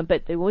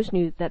 But they always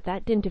knew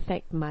that didn't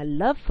affect my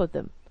love for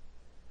them.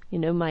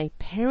 My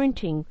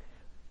parenting,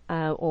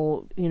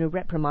 or,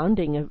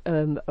 reprimanding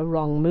a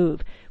wrong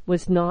move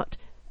was not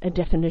a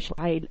definition.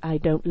 I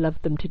don't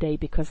love them today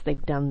because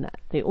they've done that.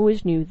 They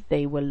always knew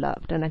they were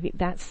loved. And I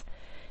think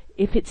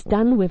if it's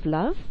done with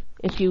love,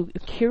 if you're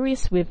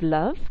curious with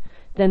love,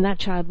 then that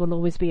child will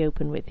always be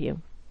open with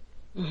you.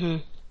 Mm-hmm.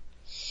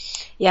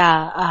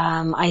 Yeah,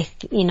 I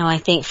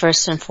think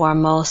first and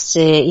foremost,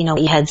 what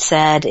you had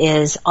said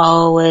is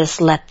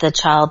always let the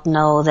child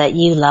know that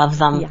you love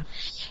them. Yeah.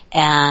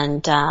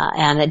 And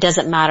it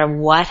doesn't matter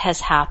what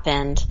has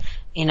happened,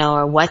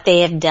 or what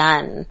they have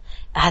done.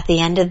 At the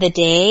end of the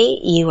day,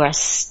 you are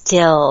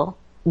still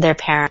their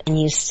parent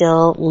and you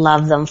still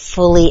love them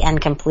fully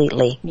and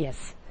completely.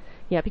 Yes.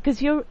 Yeah,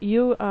 because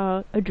you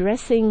are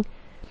addressing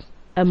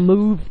a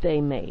move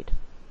they made,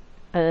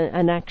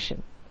 an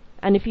action.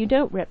 And if you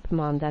don't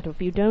reprimand that, or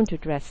if you don't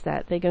address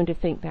that, they're going to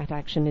think that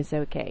action is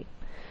okay.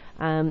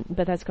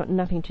 But that's got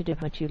nothing to do with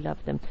how much you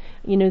love them.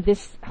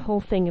 This whole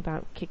thing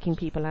about kicking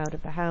people out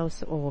of the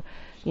house, or,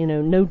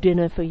 no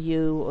dinner for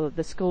you, or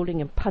the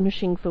scolding and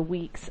punishing for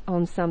weeks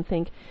on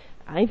something,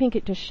 I think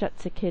it just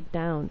shuts a kid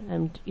down.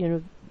 And,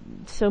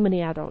 so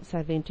many adults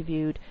I've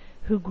interviewed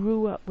who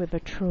grew up with a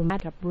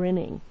traumatic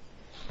upbringing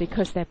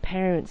because their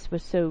parents were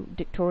so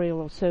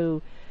dictatorial or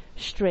so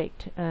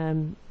strict,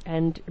 and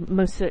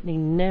most certainly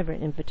never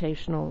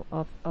invitational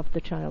of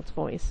the child's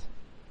voice.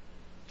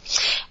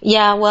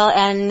 Yeah, well,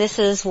 and this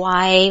is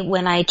why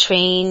when I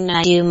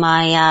do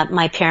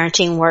my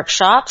parenting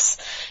workshops,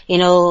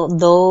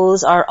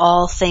 those are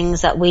all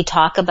things that we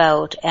talk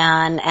about,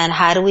 and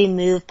how do we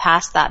move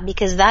past that,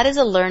 because that is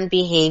a learned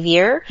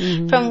behavior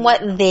from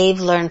what they've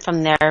learned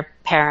from their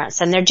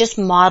parents, and they're just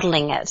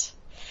modeling it.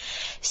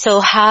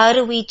 So how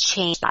do we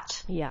change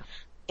that? Yeah.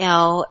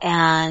 So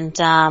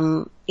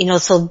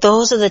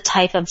those are the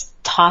type of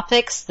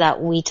topics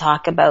that we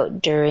talk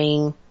about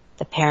during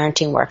the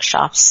parenting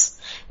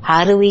workshops.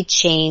 How do we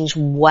change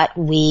what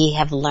we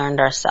have learned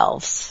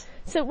ourselves?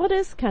 So what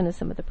is kind of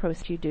some of the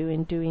process you do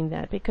in doing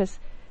that? Because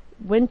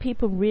when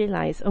people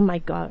realize, oh my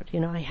God,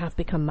 I have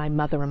become my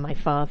mother and my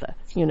father,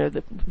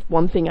 the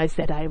one thing I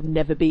said I would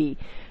never be,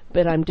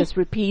 but I'm just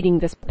repeating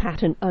this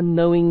pattern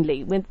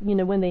unknowingly.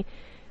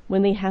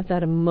 When they have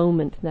that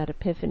moment, that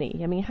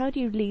epiphany, how do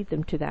you lead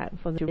them to that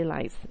for them to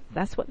realize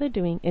that's what they're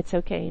doing? It's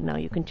okay. Now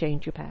you can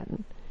change your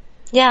pattern.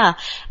 Yeah.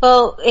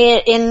 Well,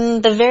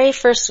 in the very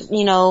first,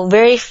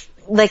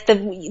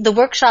 the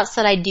workshops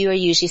that I do are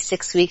usually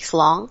 6 weeks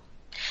long.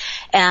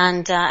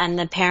 And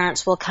the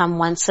parents will come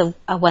once a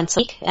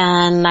week,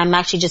 and I'm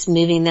actually just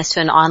moving this to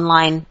an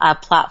online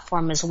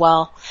platform as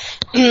well,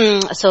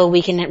 so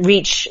we can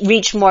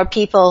reach more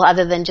people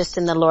other than just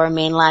in the Lower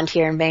Mainland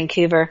here in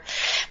Vancouver.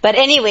 But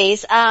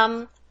anyways,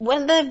 one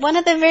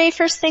of the very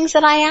first things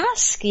that I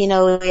ask,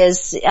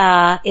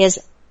 is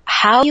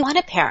how you want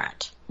to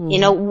parent.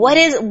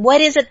 Mm-hmm.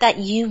 What is it that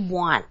you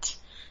want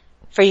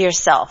for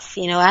yourself?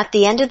 At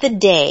the end of the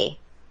day,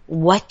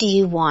 what do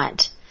you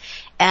want?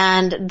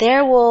 And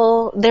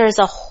there's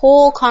a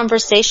whole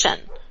conversation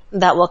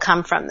that will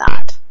come from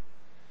that.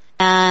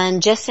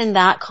 And just in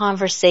that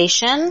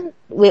conversation,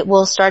 it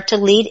will start to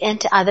lead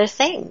into other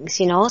things,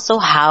 so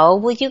how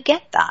will you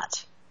get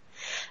that?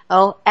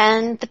 Oh,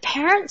 and the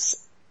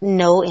parents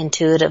know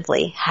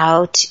intuitively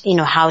how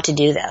to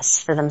do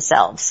this for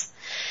themselves.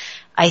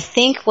 I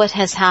think what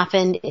has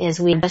happened is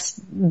we've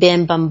just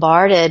been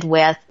bombarded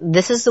with,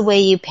 this is the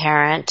way you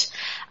parent.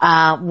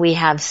 We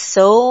have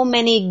so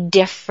many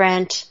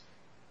different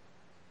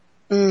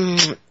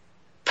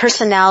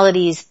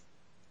personalities,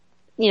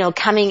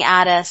 coming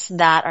at us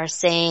that are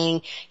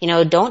saying,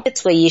 don't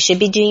this way, you should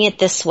be doing it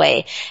this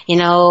way.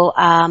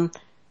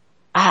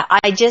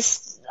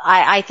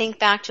 I think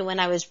back to when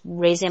I was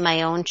raising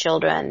my own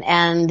children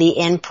and the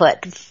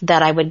input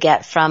that I would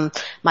get from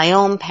my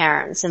own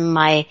parents and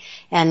my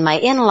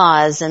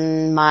in-laws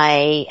and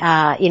my,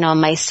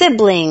 my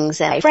siblings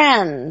and my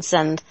friends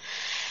and,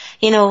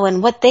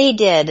 and what they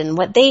did and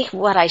what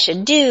I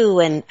should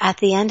do. And at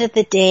the end of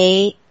the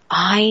day,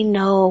 I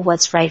know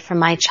what's right for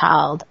my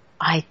child.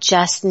 I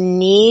just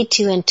need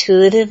to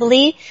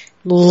intuitively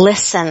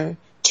listen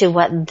to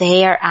what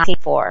they are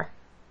asking for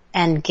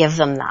and give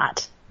them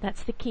that.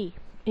 That's the key.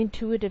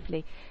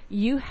 Intuitively.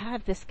 You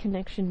have this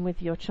connection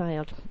with your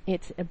child.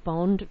 It's a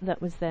bond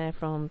that was there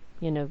from,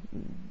 the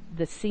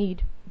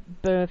seed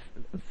birth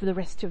for the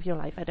rest of your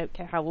life. I don't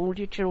care how old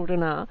your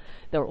children are.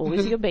 They're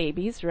always your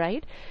babies,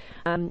 right?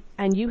 And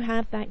you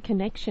have that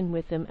connection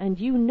with them, and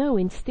you know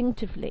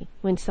instinctively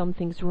when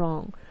something's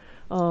wrong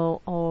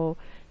or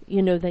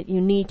that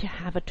you need to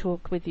have a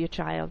talk with your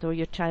child, or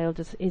your child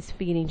is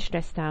feeling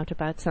stressed out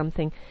about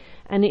something.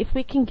 And if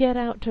we can get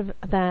out of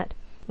that,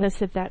 let's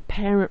say, that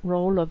parent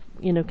role of,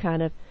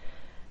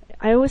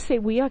 I always say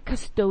we are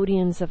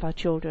custodians of our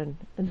children.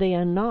 They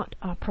are not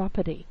our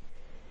property.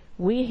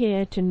 We're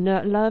here to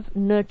love,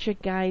 nurture,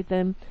 guide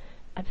them,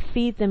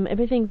 feed them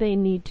everything they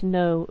need to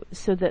know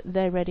so that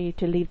they're ready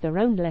to leave their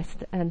own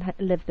nest and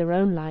live their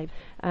own life.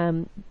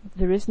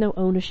 There is no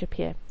ownership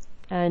here.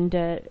 And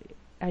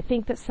I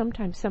think that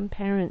sometimes some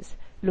parents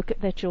look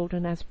at their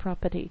children as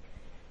property.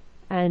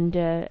 And,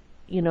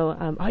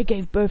 I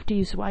gave birth to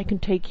you so I can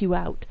take you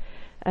out.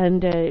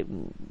 And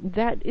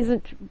that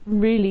isn't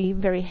really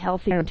very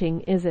healthy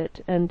parenting, is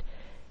it? And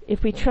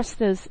if we trust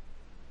those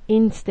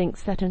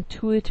instincts, that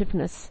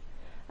intuitiveness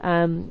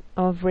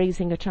of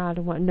raising a child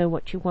and know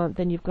what you want,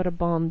 then you've got a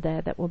bond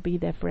there that will be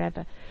there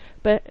forever.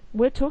 But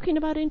we're talking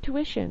about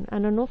intuition,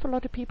 and an awful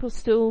lot of people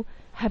still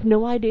have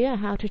no idea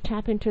how to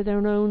tap into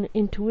their own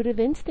intuitive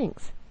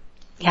instincts.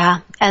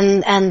 Yeah,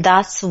 and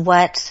that's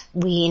what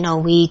we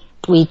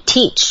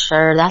teach,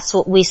 or that's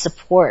what we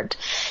support,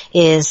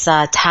 is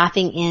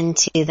tapping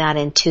into that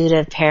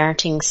intuitive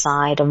parenting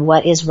side of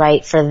what is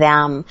right for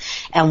them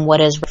and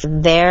what is right for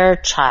their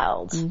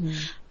child.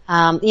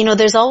 Mm-hmm.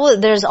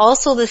 There's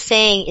also the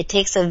saying, it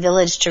takes a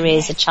village to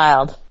raise a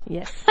child.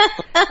 Yes.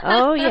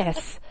 Oh,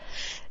 yes.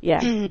 Yeah.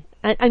 Mm-hmm.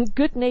 And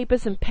good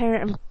neighbors and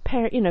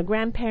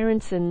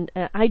grandparents, and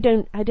I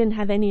didn't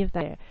have any of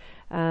that.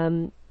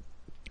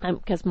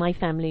 Because my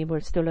family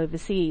were still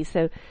overseas.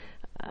 So,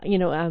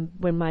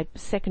 when my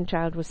second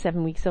child was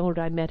 7 weeks old,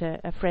 I met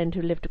a friend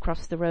who lived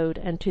across the road,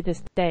 and to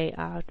this day,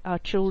 our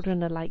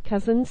children are like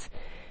cousins.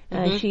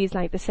 She's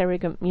like the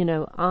surrogate,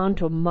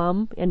 aunt or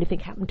mum.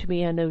 Anything happened to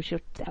me, I know she'll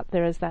out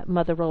there as that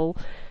mother role.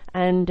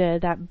 And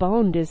that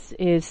bond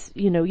is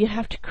you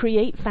have to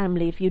create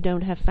family if you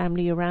don't have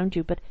family around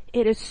you. But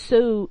it is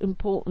so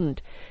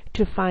important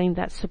to find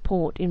that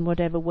support in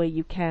whatever way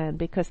you can,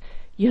 because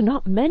you're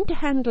not meant to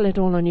handle it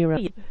all on your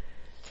own.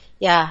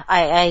 Yeah,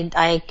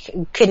 I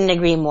couldn't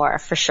agree more,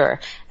 for sure.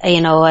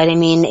 You know what I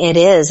mean?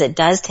 It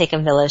does take a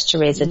village to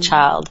raise a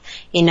child,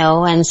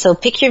 and so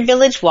pick your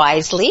village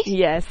wisely.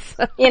 Yes.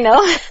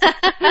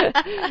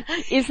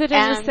 Is it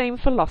in the same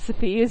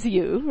philosophy as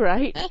you,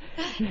 right?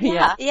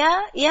 Yeah.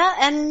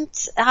 And,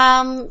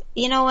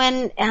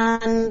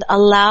 and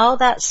allow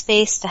that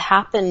space to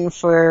happen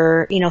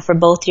for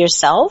both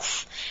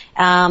yourself,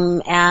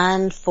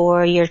 and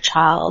for your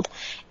child.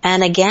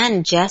 And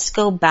again, just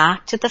go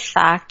back to the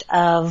fact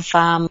of,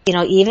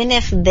 even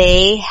if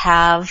they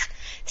have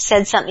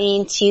said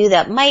something to you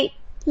that might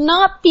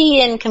not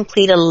be in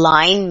complete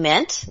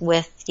alignment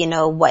with,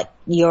 what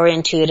your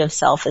intuitive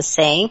self is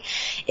saying,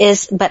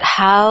 but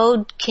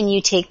how can you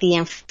take the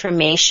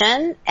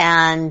information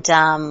and,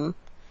 and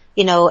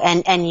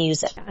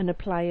use it? And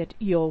apply it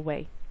your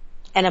way.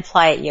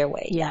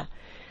 Yeah.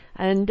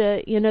 And,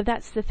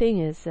 that's the thing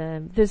is,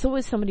 there's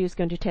always somebody who's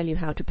going to tell you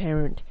how to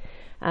parent.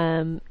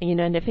 And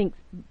I think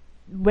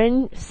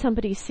when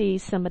somebody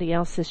sees somebody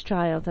else's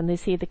child and they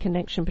see the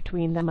connection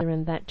between them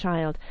and that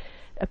child,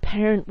 a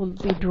parent will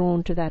be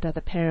drawn to that other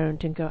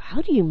parent and go,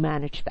 how do you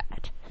manage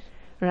that?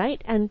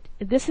 Right? And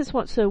this is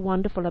what's so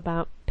wonderful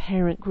about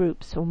parent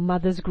groups or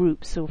mothers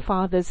groups or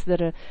fathers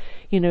that are,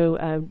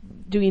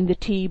 doing the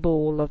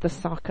T-ball or the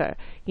soccer.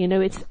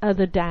 It's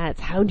other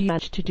dads. How do you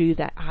manage to do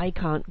that? I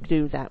can't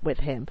do that with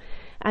him.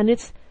 And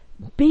it's,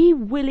 be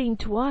willing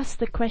to ask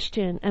the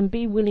question and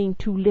be willing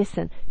to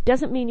listen.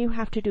 Doesn't mean you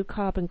have to do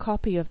carbon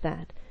copy of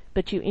that,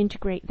 but you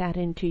integrate that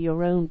into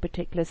your own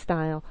particular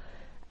style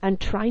and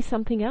try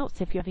something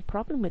else if you have a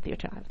problem with your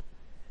child.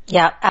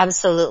 Yeah,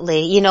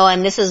 absolutely.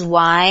 And this is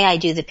why I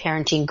do the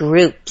parenting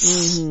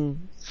groups.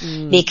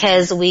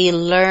 Because we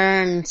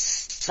learn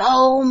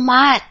so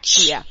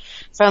much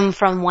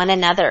from one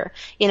another.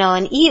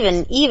 And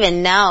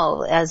even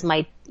now as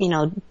my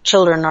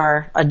children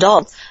or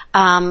adults,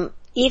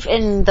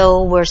 even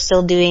though we're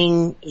still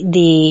doing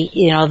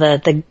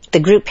the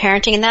group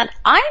parenting and that,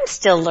 I'm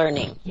still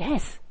learning.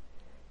 Yes,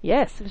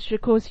 which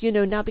of course,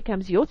 now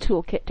becomes your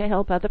toolkit to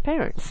help other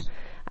parents.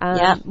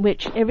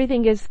 Which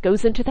everything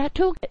goes into that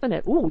toolkit, isn't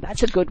it? Ooh,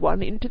 that's a good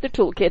one. Into the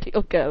toolkit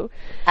it'll go.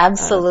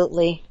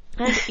 Absolutely.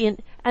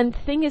 And the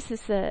thing is,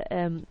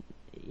 I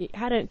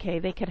don't care.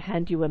 They could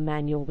hand you a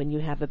manual when you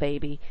have a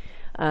baby,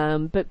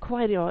 but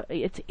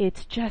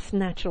it's just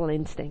natural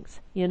instincts.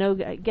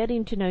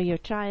 Getting to know your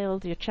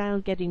child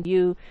getting to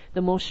you.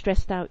 The more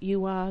stressed out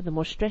you are, the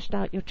more stressed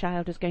out your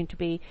child is going to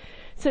be.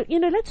 So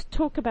let's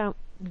talk about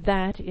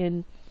that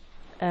in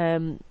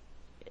the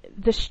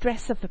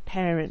stress of a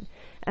parent.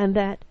 And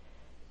that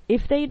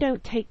if they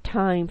don't take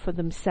time for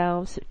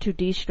themselves to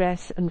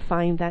de-stress and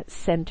find that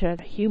center,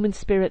 the human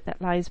spirit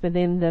that lies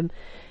within them,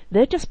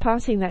 they're just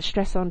passing that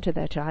stress on to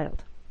their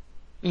child.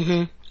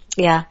 Mm-hmm.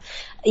 Yeah.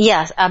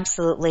 Yes,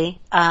 absolutely.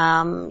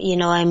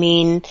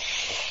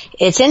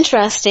 It's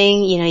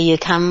interesting, you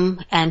come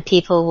and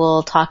people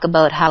will talk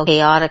about how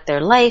chaotic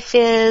their life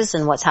is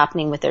and what's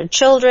happening with their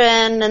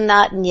children and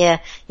that, and you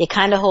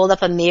kind of hold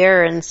up a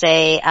mirror and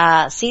say,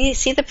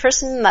 see the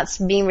person that's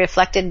being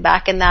reflected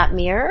back in that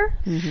mirror?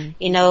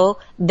 Mm-hmm.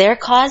 They're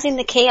causing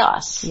the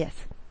chaos. Yes.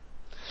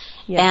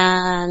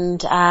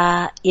 And,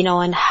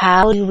 and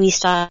how do we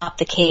stop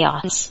the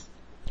chaos?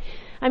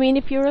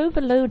 If you're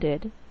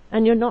overloaded,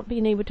 and you're not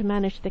being able to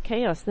manage the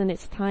chaos, then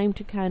it's time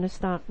to kind of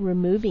start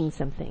removing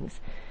some things.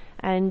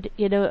 And,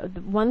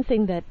 one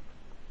thing that,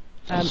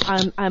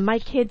 my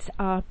kids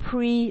are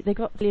they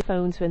got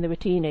phones when they were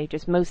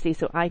teenagers, mostly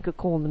so I could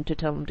call them to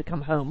tell them to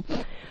come home.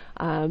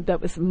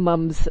 That was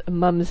mum's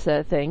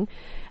thing.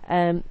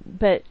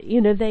 But,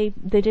 they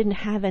didn't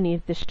have any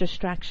of this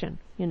distraction.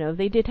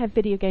 They did have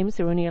video games.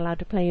 They were only allowed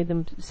to play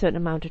them a certain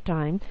amount of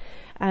time.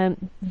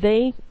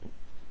 They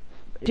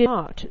did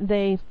not.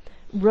 They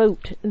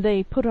wrote,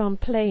 they put on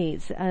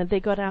plays, they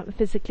got out and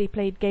physically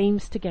played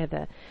games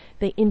together,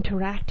 they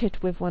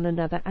interacted with one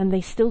another, and they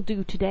still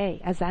do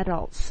today as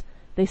adults.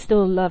 They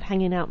still love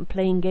hanging out and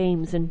playing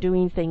games and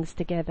doing things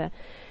together.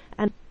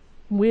 And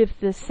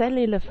with the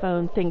cellular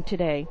phone thing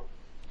today,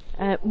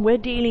 we're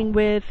dealing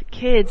with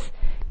kids,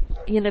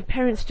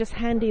 parents just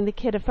handing the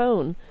kid a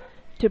phone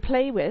to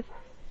play with,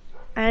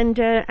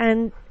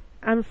 and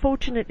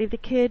unfortunately the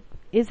kid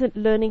isn't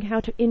learning how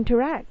to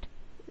interact.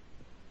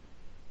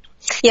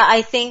 Yeah,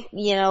 I think,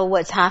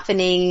 what's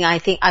happening, I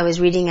think I was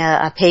reading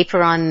a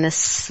paper on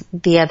this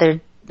a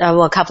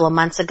couple of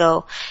months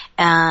ago,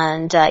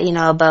 and,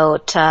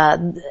 about,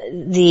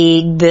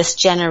 this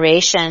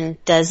generation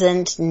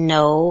doesn't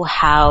know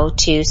how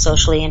to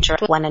socially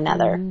interact with one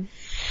another. Mm.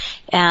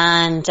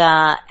 And,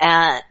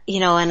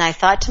 and I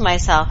thought to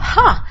myself,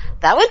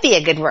 that would be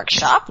a good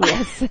workshop.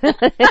 Yes,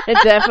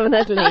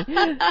 definitely.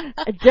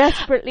 A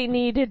desperately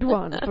needed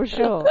one, for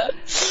sure.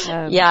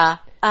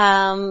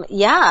 And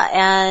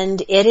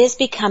it is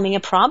becoming a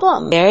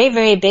problem. Very,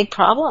 very big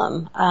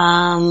problem.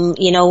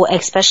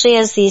 Especially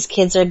as these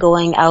kids are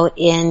going out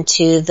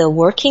into the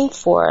working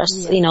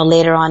force,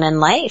 later on in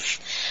life,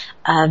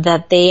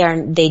 that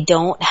they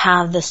don't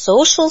have the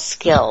social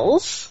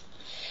skills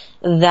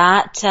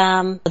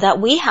that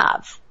we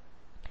have.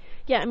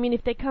 Yeah,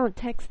 if they can't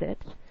text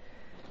it,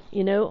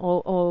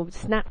 or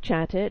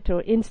Snapchat it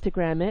or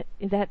Instagram it,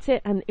 that's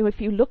it. And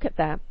if you look at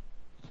that,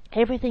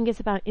 everything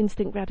is about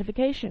instant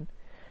gratification.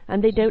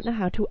 And they don't know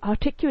how to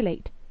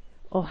articulate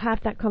or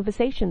have that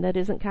conversation that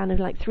isn't kind of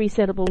like 3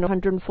 syllables,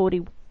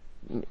 140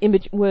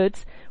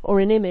 words or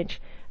an image.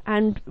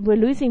 And we're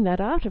losing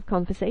that art of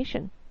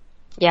conversation.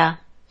 Yeah.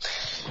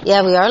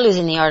 Yeah, we are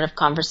losing the art of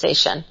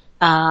conversation.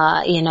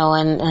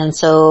 And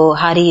so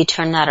how do you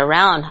turn that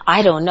around?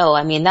 I don't know.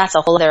 That's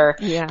a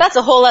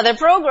whole other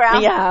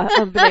program. Yeah.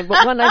 But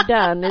what I've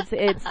done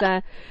it's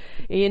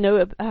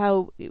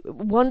how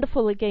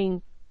wonderful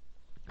again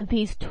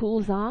these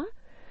tools are.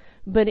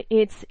 But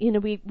it's,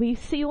 we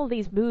see all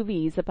these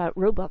movies about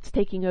robots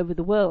taking over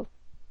the world.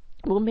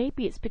 Well,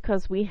 maybe it's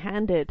because we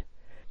handed,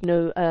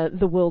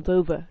 the world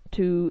over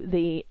to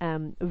the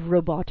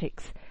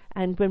robotics.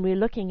 And when we're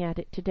looking at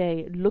it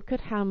today, look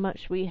at how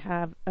much we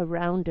have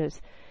around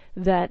us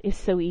that is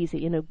so easy.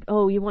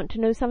 You want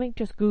to know something?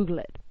 Just Google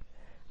it.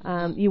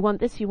 You want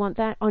this, you want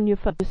that, on your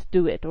phone, just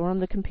do it. Or on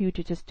the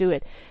computer, just do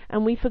it.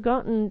 And we've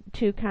forgotten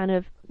to kind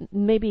of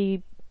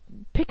maybe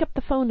pick up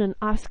the phone and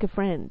ask a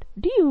friend,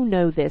 do you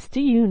know this?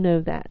 Do you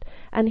know that?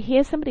 And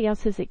hear somebody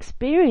else's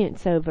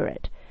experience over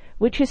it,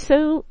 which is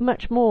so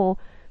much more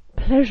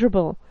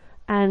pleasurable.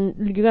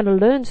 And you're going to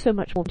learn so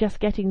much more just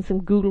getting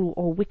some Google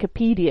or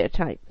Wikipedia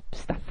type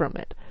stuff from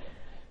it.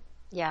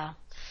 Yeah,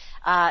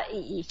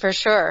 for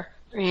sure.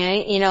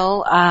 Right.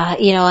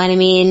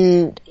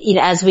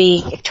 As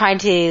we try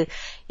to,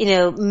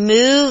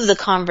 move the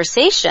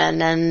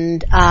conversation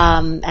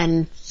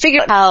and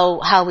figure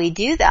out how we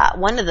do that.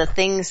 One of the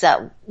things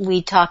that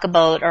we talk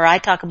about, or I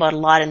talk about a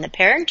lot in the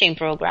parenting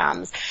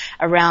programs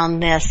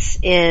around this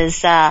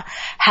is,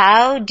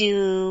 how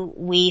do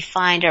we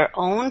find our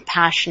own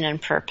passion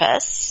and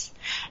purpose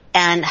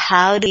And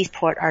how do we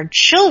support our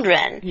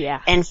children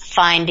Yeah. in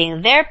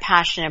finding their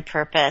passion and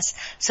purpose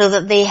so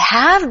that they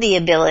have the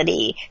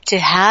ability to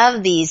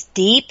have these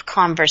deep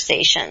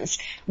conversations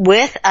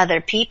with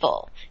other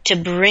people to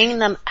bring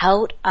them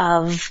out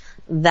of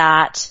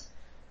that,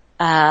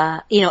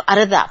 out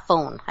of that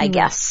phone, I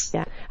guess.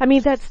 Yeah. I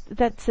mean,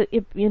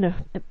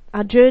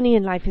 our journey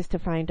in life is to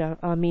find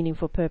our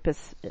meaningful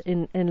purpose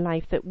in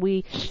life, that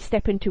we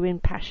step into in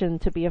passion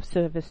to be of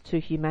service to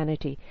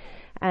humanity.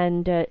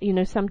 And,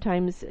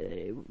 sometimes,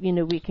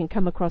 we can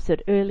come across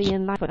it early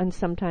in life, and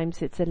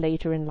sometimes it's a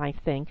later in life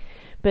thing.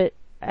 But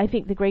I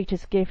think the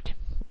greatest gift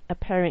a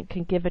parent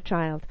can give a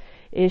child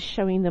is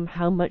showing them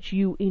how much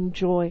you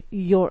enjoy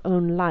your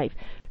own life,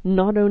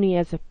 not only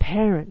as a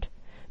parent,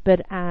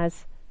 but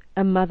as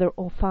a mother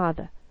or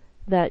father.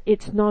 That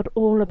it's not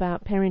all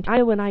about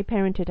parenting. When I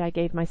parented, I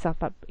gave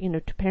myself up,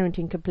 to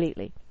parenting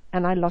completely,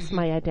 and I lost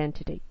my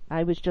identity.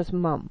 I was just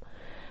mum.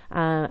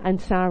 And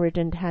Sarah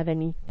didn't have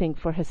anything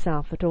for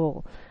herself at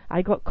all.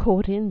 I got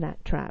caught in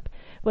that trap.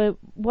 Well,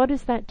 what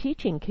is that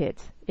teaching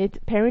kids?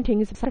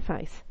 Parenting is a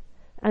sacrifice.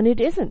 And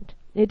it isn't.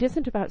 It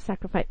isn't about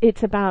sacrifice.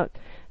 It's about,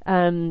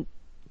 having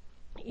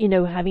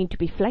to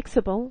be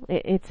flexible.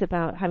 It's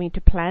about having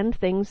to plan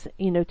things,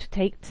 to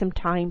take some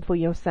time for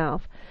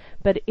yourself.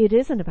 But it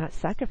isn't about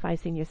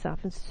sacrificing yourself.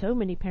 And so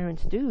many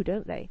parents do,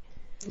 don't they?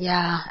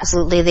 Yeah,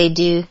 absolutely they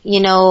do.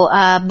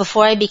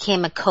 Before I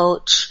became a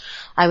coach,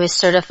 I was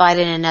certified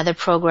in another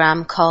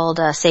program called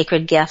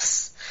Sacred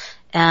Gifts,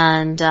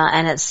 and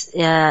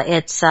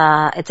it's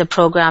a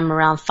program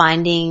around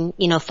finding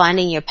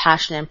your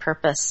passion and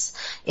purpose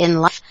in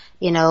life,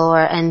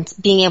 and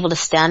being able to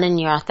stand in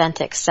your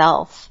authentic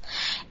self.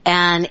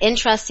 And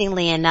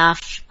interestingly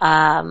enough,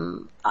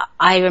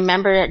 I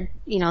remember,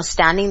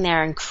 standing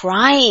there and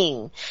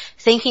crying,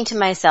 thinking to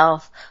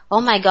myself,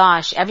 oh my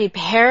gosh, every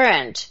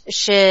parent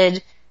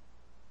should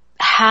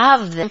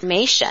have the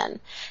information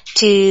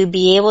to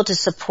be able to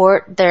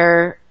support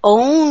their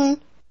own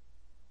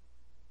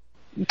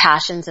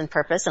passions and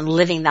purpose and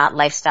living that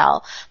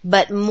lifestyle,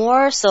 but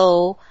more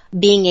so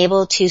being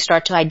able to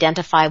start to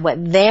identify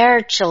what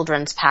their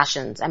children's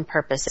passions and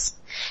purposes,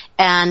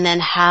 and then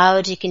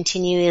how to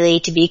continually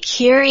to be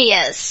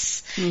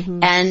curious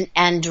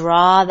and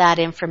draw that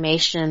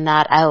information and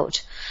that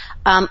out.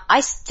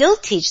 I still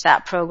teach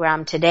that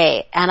program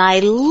today, and I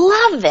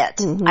love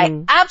it.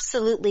 I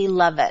absolutely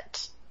love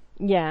it.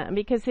 Yeah,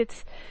 because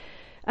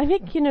I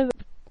think,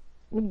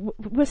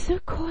 we're so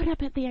caught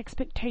up at the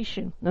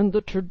expectation and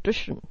the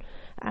tradition,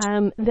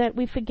 that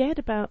we forget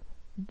about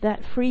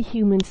that free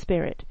human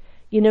spirit.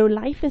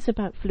 Life is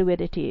about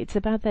fluidity. It's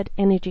about that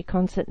energy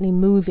constantly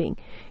moving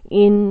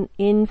in,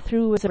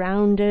 through us,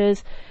 around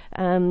us,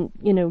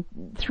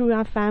 through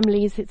our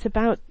families. It's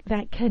about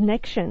that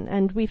connection,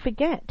 and we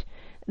forget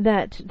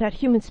that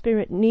human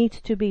spirit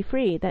needs to be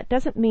free. That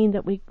doesn't mean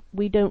that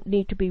we don't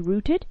need to be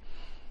rooted,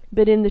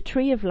 but in the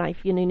tree of life,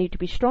 you need to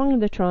be strong in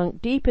the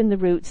trunk, deep in the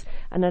roots,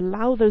 and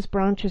allow those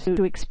branches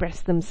to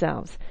express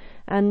themselves.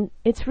 And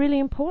it's really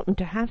important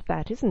to have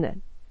that, isn't it?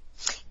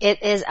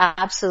 It is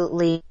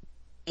absolutely.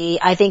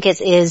 I think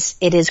it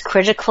is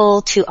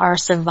critical to our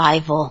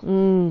survival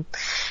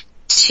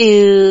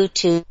to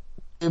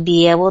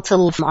be able to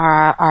live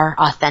our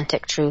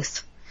authentic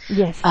truth.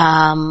 Yes.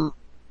 And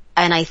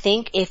I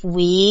think if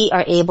we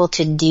are able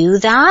to do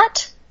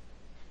that,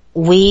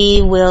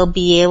 we will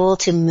be able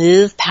to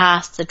move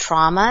past the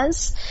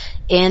traumas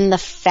in the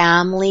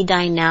family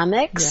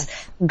dynamics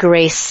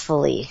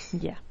gracefully.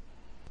 Yeah.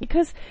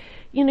 Because,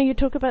 you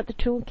talk about the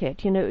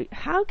toolkit,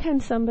 how can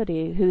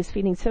somebody who is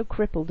feeling so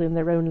crippled in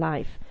their own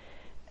life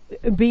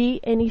be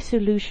any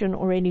solution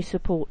or any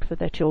support for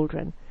their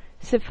children?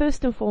 So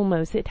first and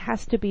foremost, it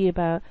has to be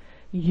about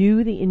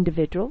you, the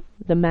individual,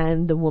 the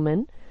man, the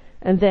woman,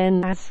 and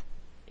then as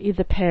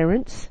the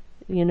parents,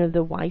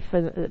 the wife,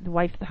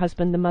 the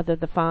husband, the mother,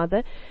 the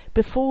father,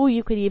 before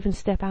you could even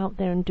step out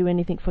there and do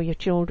anything for your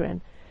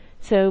children.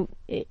 So,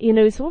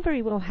 it's all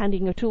very well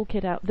handing a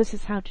toolkit out, this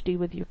is how to deal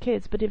with your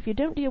kids, but if you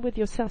don't deal with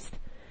yourself,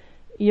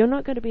 you're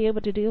not going to be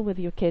able to deal with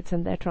your kids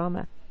and their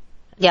trauma.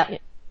 Yeah.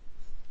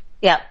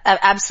 Yeah, I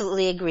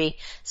absolutely agree.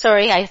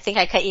 Sorry, I think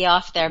I cut you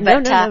off there,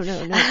 but no.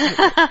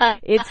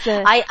 It's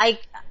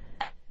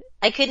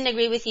I couldn't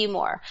agree with you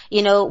more.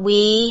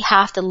 We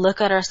have to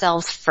look at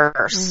ourselves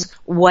first.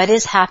 What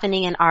is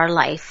happening in our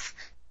life?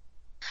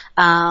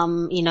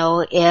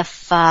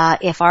 If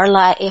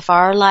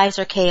our lives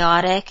are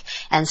chaotic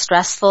and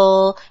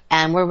stressful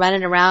and we're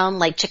running around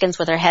like chickens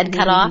with our head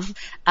cut off,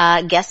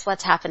 guess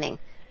what's happening?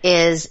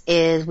 Is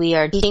we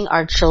are teaching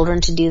our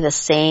children to do the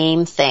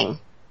same thing.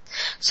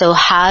 So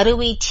how do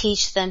we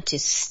teach them to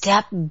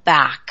step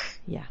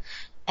back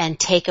and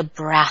take a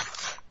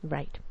breath?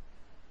 Right.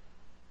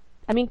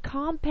 I mean,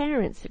 calm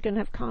parents are going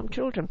to have calm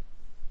children.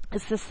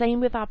 It's the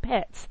same with our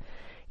pets.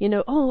 I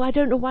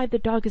don't know why the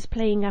dog is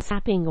playing up,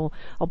 snapping or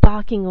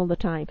barking all the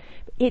time.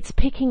 It's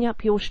picking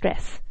up your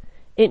stress.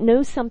 It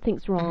knows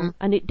something's wrong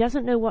and it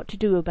doesn't know what to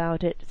do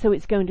about it, so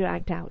it's going to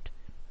act out.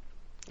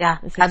 Yeah,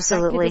 it's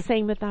absolutely. Exactly the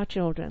same with our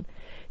children.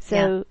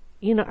 So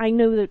I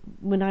know that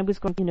when I was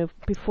going,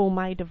 before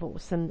my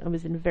divorce, and I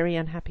was in a very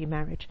unhappy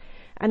marriage,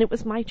 and it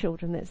was my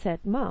children that said,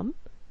 Mum,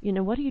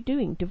 what are you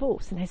doing?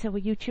 Divorce. And I said,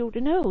 well, you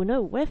children,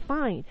 no, we're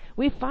fine.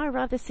 We'd far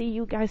rather see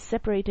you guys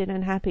separated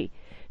and happy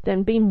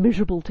than being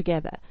miserable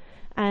together.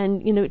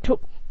 And, it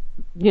took,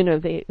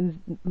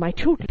 my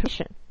children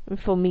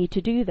for me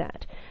to do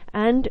that.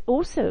 And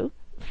also,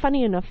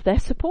 funny enough, their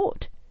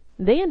support.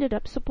 They ended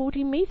up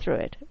supporting me through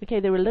it. Okay,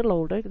 they were a little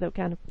older, they were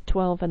kind of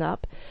 12 and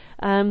up.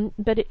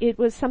 But it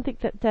was something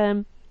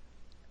that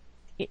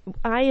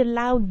I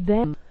allowed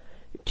them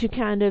to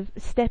kind of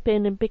step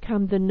in and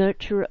become the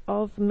nurturer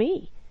of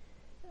me,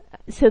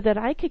 so that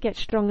I could get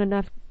strong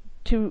enough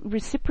to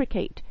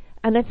reciprocate.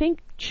 And I think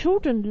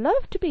children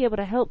love to be able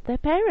to help their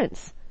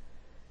parents.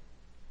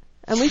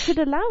 And we should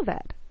allow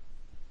that.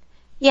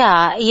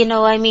 Yeah,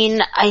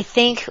 I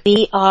think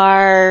we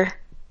are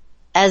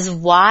as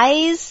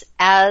wise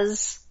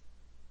as,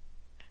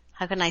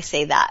 how can I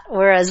say that?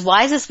 We're as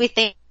wise as we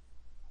think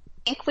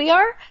we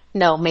are?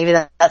 No, maybe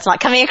that's not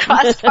coming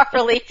across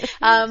properly.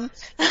 No,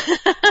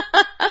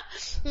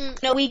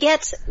 we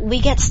get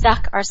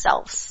stuck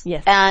ourselves.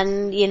 Yes.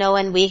 And,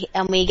 and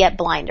we get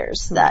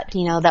blinders that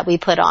we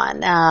put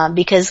on,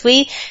 because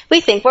we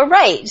think we're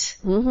right.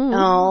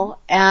 Mm-hmm.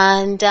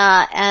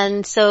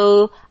 And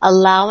so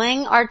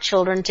allowing our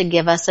children to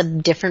give us a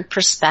different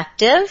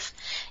perspective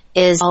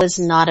is always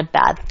not a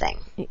bad thing.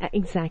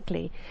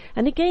 Exactly.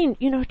 And again,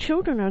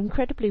 children are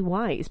incredibly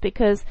wise,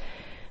 because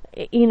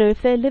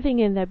if they're living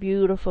in their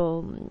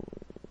beautiful,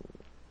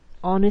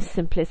 honest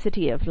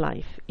simplicity of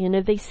life,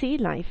 they see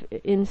life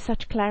in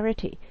such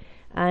clarity.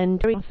 And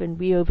very often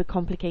we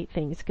overcomplicate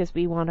things because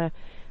we want to,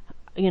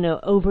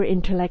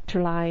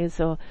 over-intellectualize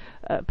or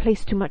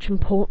place too much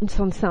importance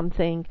on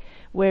something,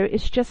 where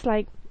it's just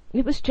like,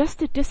 it was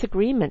just a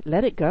disagreement,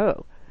 let it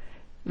go.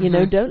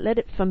 Don't let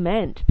it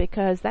ferment,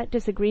 because that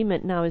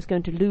disagreement now is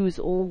going to lose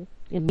all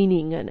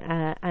meaning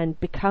and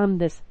become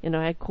this,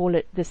 I call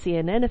it the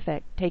CNN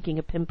effect, taking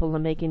a pimple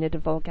and making it a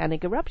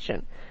volcanic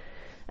eruption.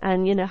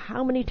 And,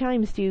 how many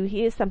times do you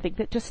hear something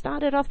that just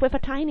started off with a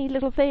tiny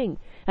little thing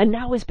and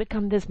now has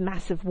become this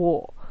massive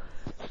war?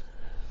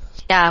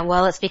 Yeah,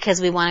 well, it's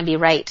because we want to be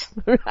right.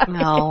 Right.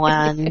 No,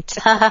 and,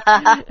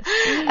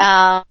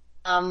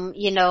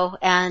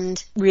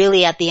 and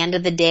really at the end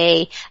of the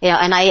day,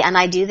 and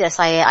I do this,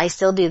 I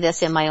still do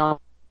this in my own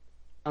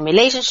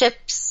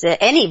relationships,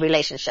 any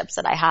relationships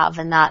that I have,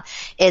 and that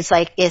is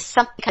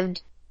something kind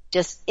of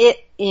just, it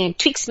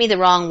tweaks me the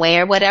wrong way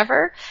or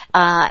whatever,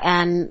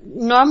 and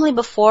normally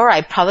before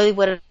I probably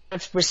would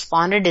have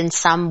responded in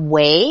some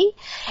way,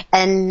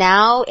 and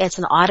now it's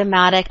an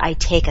automatic, I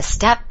take a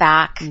step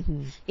back,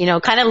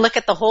 kind of look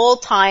at the whole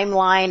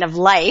timeline of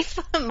life,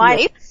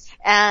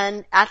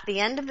 and at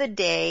the end of the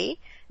day,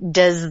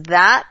 does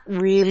that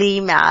really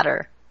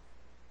matter?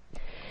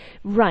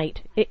 Right,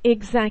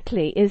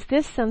 exactly. Is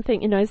this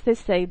something, as they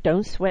say,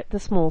 don't sweat the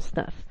small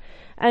stuff.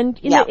 And,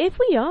 if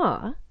we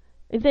are,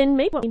 then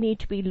maybe what we need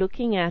to be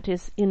looking at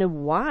is,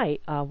 why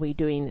are we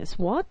doing this?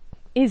 What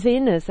is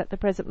in us at the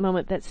present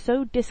moment that's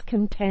so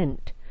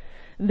discontent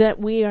that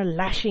we are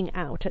lashing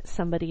out at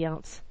somebody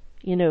else?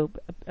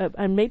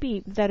 And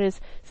maybe that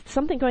is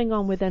something going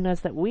on within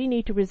us that we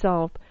need to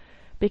resolve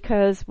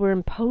because we're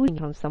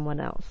imposing on someone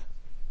else.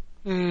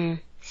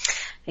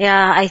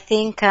 Yeah, I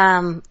think,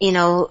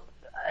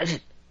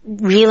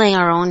 reeling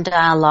our own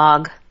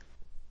dialogue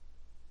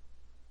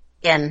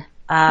in,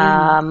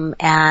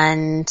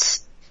 and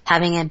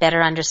having a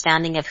better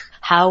understanding of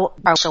how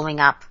are we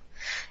showing up.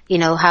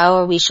 How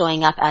are we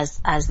showing up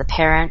as the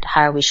parent?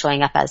 How are we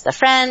showing up as the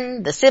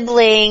friend, the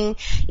sibling,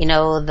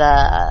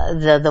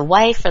 the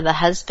wife or the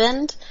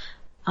husband?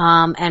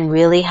 And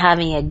really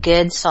having a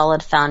good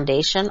solid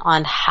foundation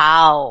on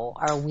how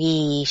are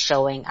we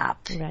showing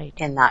up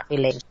in that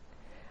relationship.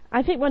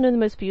 I think one of the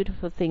most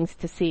beautiful things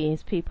to see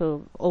is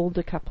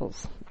older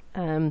couples,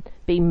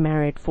 being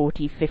married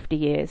 40, 50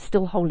 years,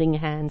 still holding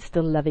hands,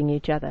 still loving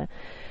each other.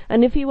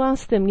 And if you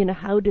ask them,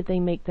 how did they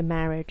make the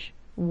marriage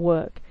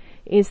work,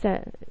 is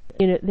that,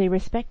 they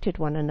respected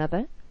one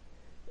another,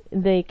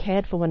 they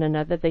cared for one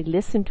another, they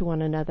listened to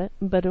one another,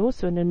 but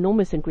also an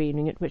enormous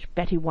ingredient, which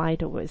Betty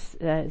White always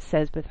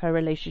says with her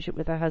relationship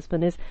with her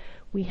husband, is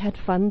we had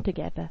fun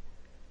together.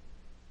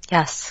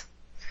 Yes.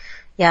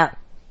 Yeah.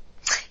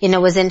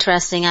 It was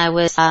interesting. I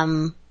was,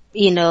 about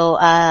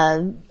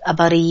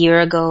a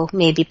year ago,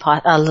 maybe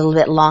a little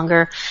bit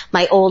longer,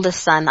 my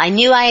oldest son, I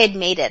knew I had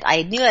made it.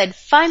 I knew I had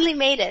finally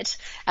made it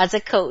as a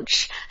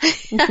coach.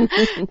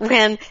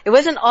 When it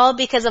wasn't all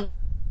because of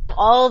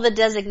all the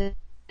designations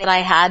that I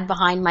had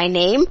behind my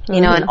name,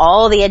 and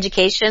all the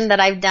education that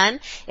I've done.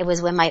 It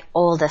was when my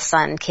oldest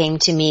son came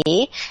to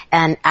me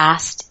and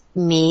asked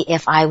me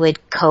if I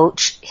would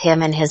coach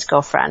him and his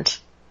girlfriend.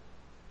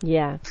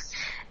 Yeah.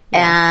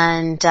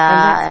 And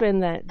that's when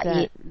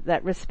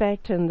that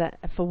respect and that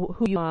for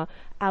who you are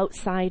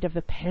outside of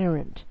a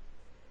parent,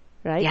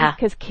 right? Yeah.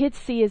 Because kids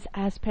see us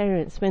as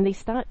parents. When they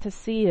start to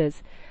see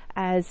us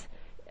as,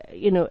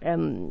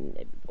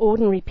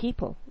 ordinary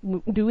people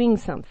doing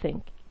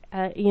something,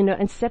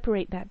 and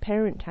separate that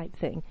parent type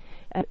thing,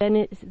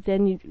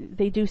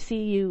 they do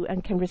see you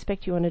and can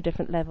respect you on a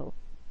different level.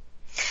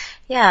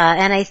 Yeah,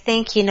 and I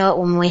think,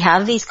 when we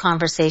have these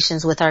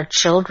conversations with our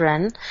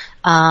children,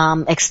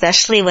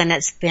 especially when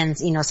it's been,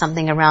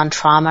 something around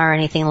trauma or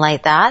anything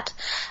like that,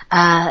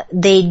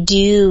 they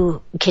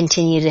do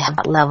continue to have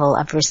that level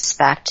of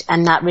respect,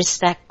 and that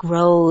respect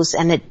grows,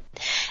 and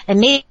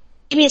maybe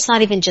it's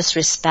not even just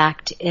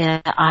respect,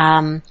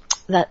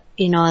 that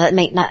may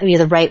not be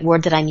the right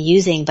word that I'm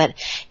using, but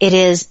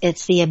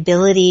it's the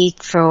ability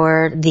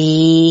for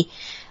the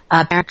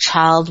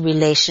parent-child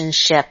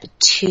relationship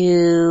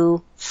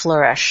to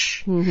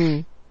flourish.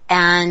 Mm-hmm.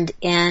 And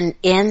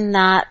in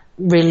that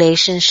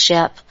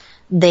relationship,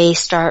 they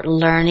start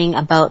learning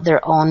about their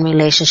own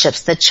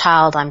relationships, the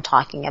child I'm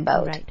talking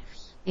about. Right.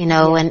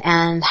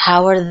 And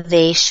how are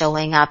they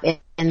showing up in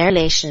their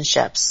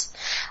relationships.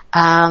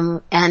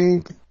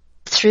 And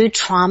through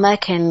trauma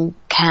can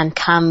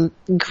come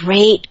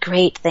great,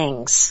 great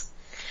things.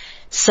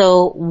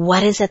 So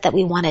what is it that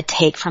we want to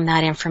take from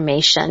that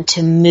information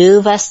to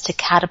move us, to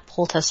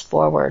catapult us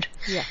forward?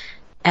 Yeah.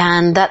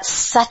 And that's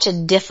such a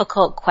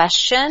difficult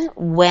question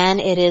when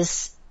it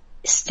is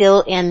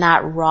still in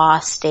that raw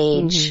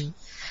stage. Mm-hmm.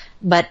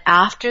 But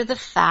after the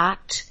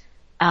fact,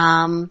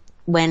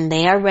 when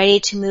they are ready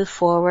to move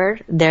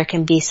forward, there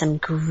can be some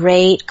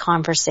great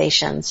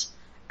conversations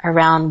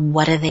around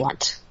what do they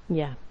want.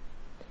 Yeah.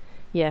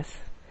 Yes.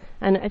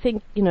 And I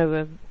think,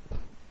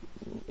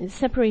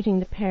 separating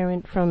the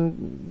parent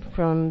from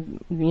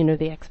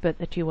the expert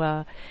that you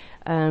are,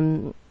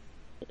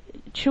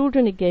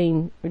 children,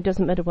 again, it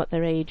doesn't matter what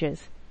their age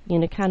is,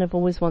 kind of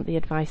always want the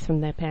advice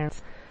from their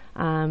parents.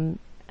 But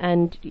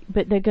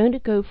they're going to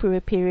go through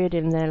a period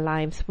in their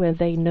lives where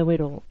they know it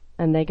all,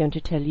 and they're going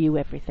to tell you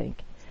everything.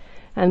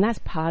 And that's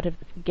part of,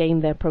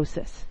 again, their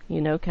process,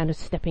 kind of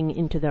stepping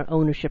into their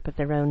ownership of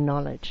their own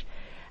knowledge.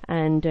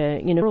 And,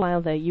 for a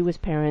while there, you as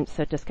parents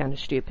are just kind of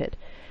stupid.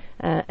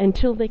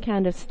 Until they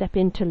kind of step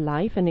into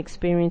life and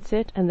experience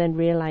it and then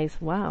realize,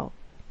 wow,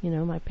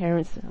 my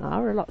parents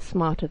are a lot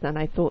smarter than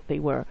I thought they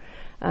were.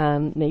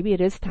 Maybe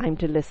it is time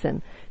to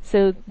listen.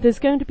 So there's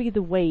going to be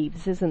the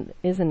waves, isn't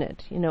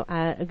it?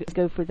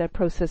 Go through their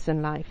process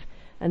in life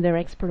and their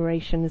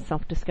exploration and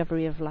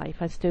self-discovery of life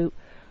as to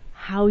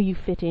how you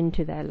fit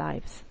into their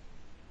lives.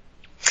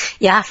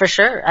 Yeah, for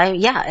sure.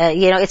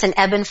 It's an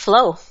ebb and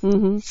flow.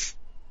 Mm-hmm.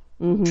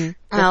 Mm-hmm.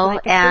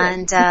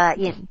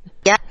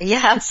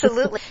 Yeah,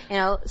 absolutely.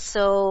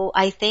 So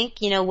I think,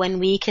 when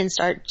we can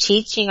start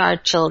teaching our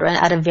children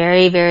at a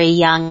very, very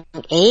young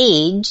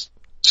age,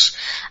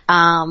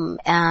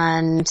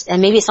 and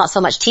maybe it's not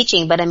so much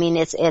teaching, but I mean,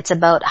 it's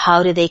about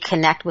how do they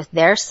connect with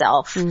their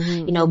self,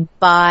 mm-hmm.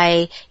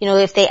 By,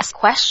 if they ask a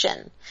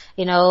question,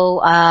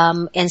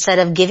 instead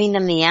of giving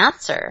them the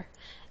answer,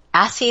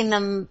 asking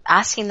them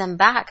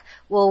back,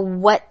 well,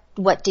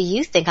 what do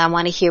you think? I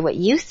want to hear what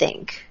you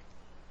think.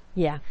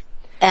 Yeah.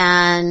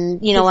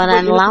 And, when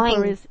I'm allowing...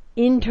 What is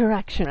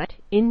interaction, right?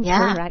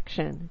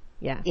 Interaction.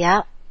 Yeah.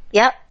 Yeah.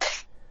 Yep.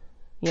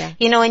 Yeah.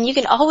 And you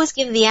can always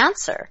give the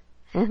answer.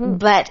 Mm-hmm.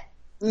 But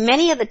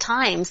many of the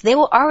times, they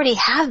will already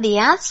have the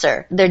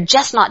answer. They're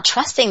just not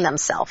trusting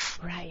themselves.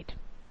 Right.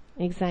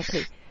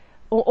 Exactly.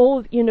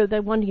 Or,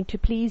 they're wanting to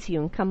please you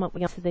and come up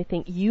with an answer they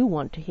think you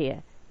want to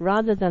hear,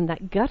 rather than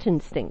that gut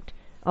instinct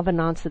of an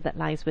answer that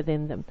lies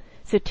within them.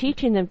 So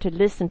teaching them to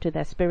listen to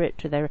their spirit,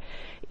 to their,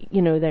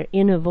 their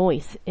inner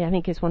voice, I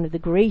think is one of the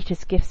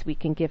greatest gifts we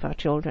can give our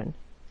children.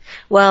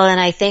 Well, and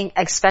I think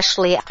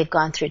especially if they've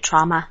gone through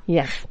trauma.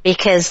 Yes.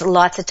 Because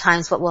lots of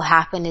times what will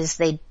happen is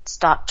they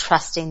stop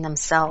trusting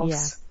themselves.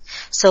 Yeah.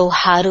 So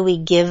how do we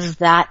give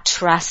that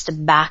trust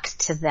back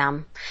to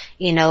them?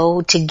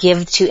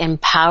 To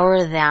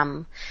empower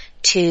them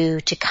to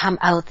come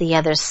out the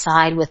other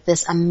side with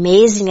this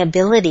amazing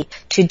ability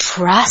to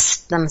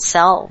trust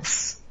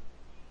themselves.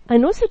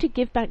 And also to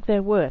give back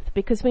their worth,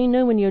 because we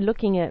know when you're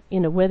looking at,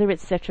 whether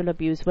it's sexual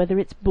abuse, whether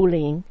it's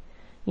bullying,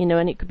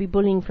 and it could be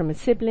bullying from a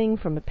sibling,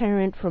 from a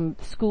parent, from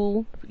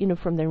school,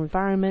 from their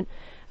environment,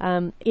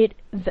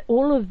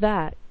 all of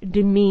that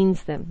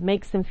demeans them,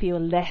 makes them feel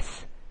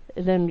less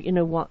than,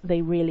 what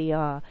they really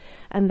are.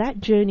 And that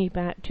journey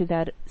back to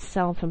that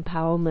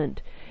self-empowerment,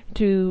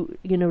 to,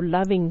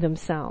 loving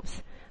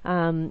themselves,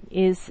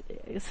 is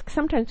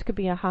sometimes could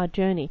be a hard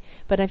journey.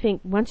 But I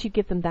think once you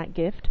give them that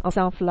gift of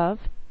self-love,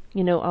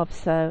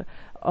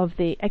 of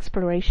the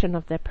exploration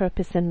of their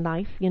purpose in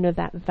life,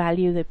 that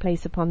value they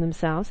place upon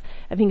themselves,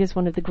 I think is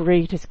one of the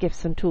greatest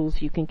gifts and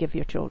tools you can give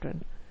your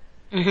children.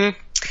 Mm-hmm.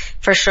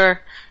 For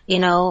sure.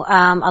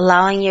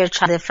 Allowing your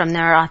child to live from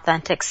their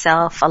authentic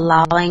self,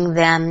 allowing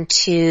them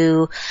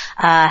to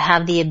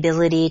have the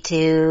ability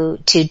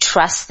to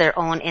trust their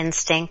own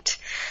instinct,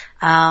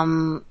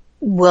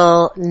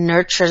 will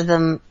nurture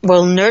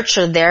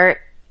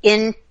their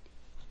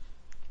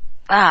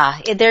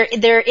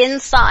their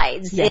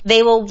insides. Yes.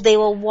 They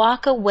will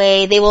walk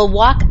away. They will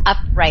walk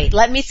upright.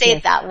 Let me say Yes.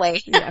 it that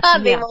way. Yes.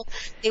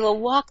 They will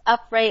walk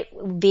upright,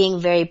 being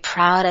very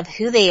proud of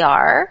who they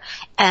are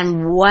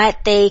and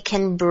what they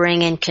can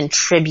bring and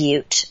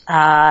contribute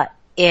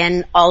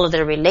in all of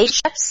their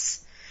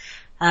relationships,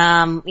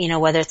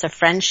 whether it's a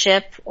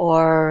friendship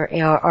or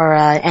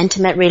an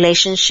intimate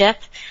relationship,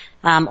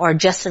 or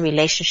just a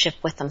relationship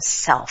with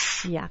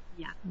himself. Yeah,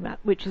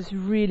 which is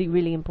really,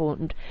 really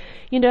important.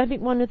 I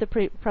think one of the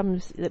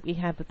problems that we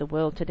have with the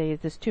world today is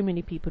there's too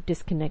many people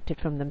disconnected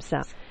from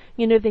themselves.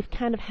 They've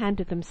kind of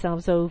handed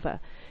themselves over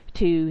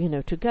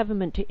to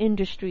government, to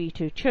industry,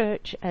 to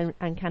church, and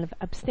kind of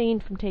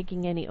abstained from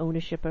taking any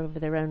ownership over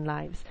their own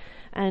lives.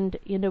 And,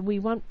 we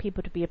want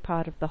people to be a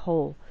part of the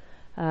whole.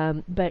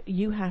 But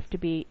you have to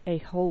be a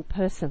whole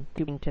person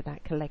to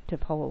that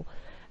collective whole.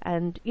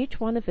 And each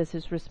one of us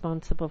is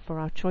responsible for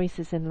our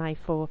choices in life,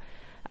 for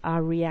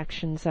our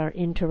reactions, our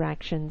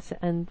interactions.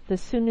 And the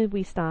sooner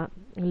we start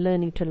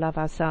learning to love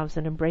ourselves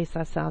and embrace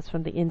ourselves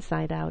from the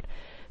inside out,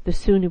 the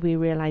sooner we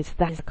realize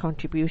that's a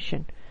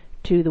contribution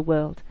to the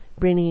world,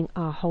 bringing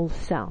our whole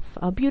self,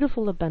 our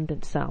beautiful,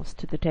 abundant selves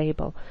to the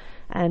table.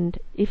 And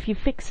if you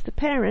fix the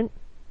parent,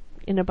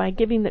 by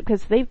giving that,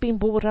 because they've been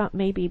brought up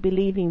maybe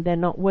believing they're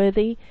not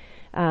worthy,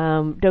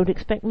 don't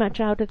expect much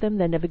out of them,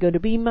 they're never going to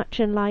be much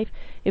in life.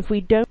 If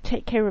we don't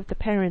take care of the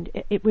parent,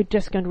 we're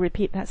just going to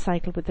repeat that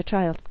cycle with the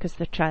child, because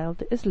the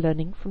child is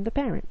learning from the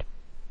parent.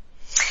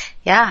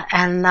 Yeah,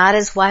 and that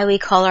is why we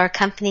call our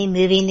company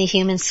Moving the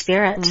Human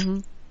Spirit. Mm-hmm.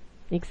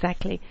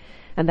 Exactly.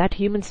 And that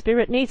human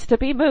spirit needs to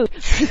be moved.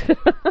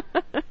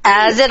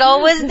 As it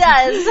always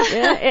does.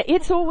 Yeah,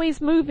 it's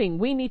always moving.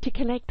 We need to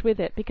connect with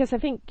it, because I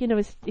think,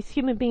 as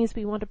human beings,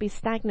 we want to be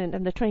stagnant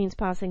and the train's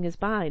passing us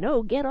by.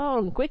 No, get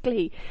on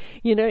quickly.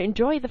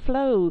 Enjoy the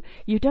flow.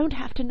 You don't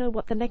have to know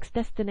what the next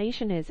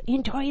destination is.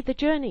 Enjoy the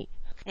journey.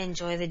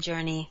 Enjoy the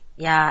journey.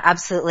 Yeah,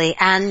 absolutely.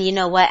 And you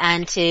know what?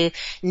 And to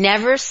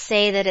never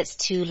say that it's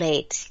too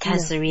late,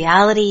 because the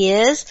reality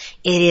is,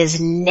 it is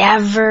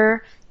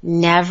never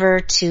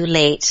too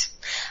late.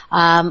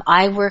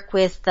 I work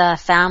with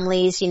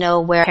families,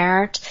 where a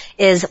parent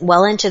is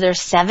well into their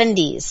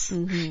 70s,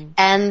 mm-hmm.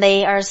 and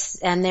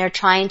they're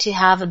trying to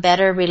have a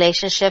better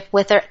relationship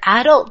with their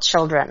adult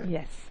children.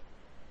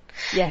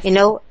 Yes.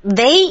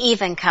 They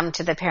even come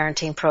to the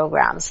parenting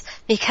programs,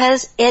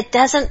 because it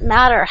doesn't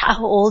matter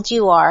how old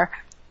you are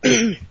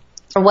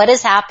or what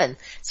has happened.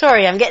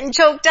 Sorry, I'm getting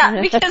choked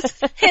up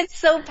because it's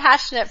so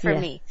passionate for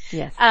me.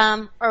 Yes.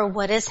 Or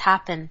what has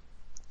happened.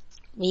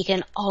 We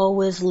can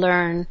always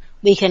learn,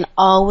 we can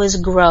always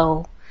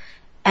grow,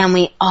 and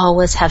we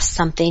always have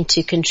something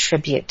to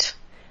contribute.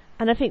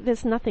 And I think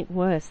there's nothing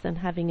worse than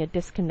having a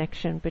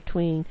disconnection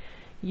between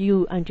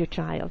you and your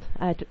child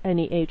at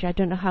any age. I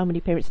don't know how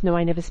many parents know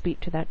I never speak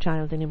to that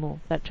child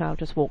anymore. That child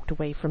just walked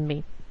away from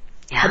me.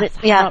 Yeah. And it's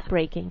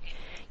heartbreaking.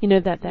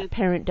 That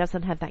parent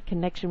doesn't have that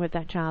connection with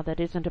that child, that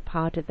isn't a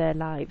part of their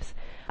lives.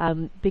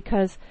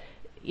 Because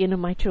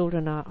my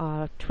children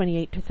are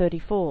 28 to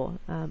 34.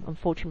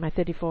 Unfortunately, my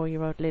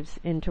 34-year-old lives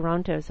in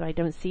Toronto, so I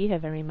don't see her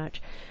very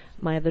much.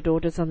 My other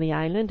daughter's on the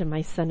island, and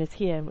my son is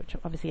here, which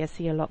obviously I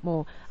see a lot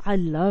more. I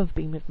love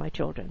being with my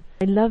children.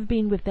 I love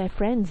being with their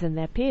friends and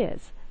their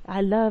peers. I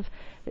love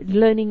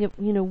learning,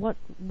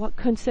 what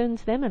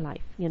concerns them in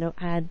life,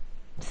 and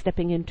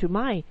stepping into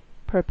my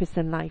purpose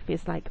in life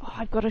is like,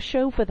 I've got a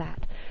show for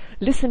that.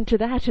 Listen to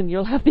that and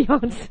you'll have the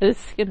answers,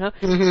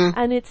 Mm-hmm.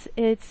 And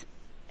it's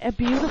a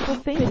beautiful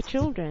thing with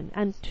children,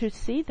 and to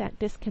see that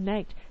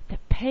disconnect, the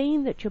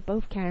pain that you're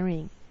both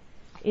carrying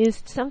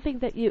is something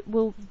that you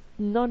will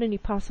not only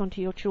pass on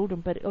to your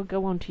children, but it'll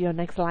go on to your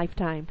next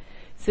lifetime.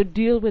 So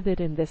deal with it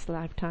in this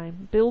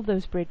lifetime. Build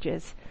those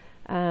bridges.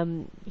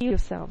 Heal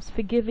yourselves.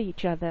 Forgive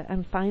each other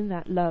and find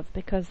that love,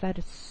 because that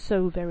is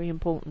so very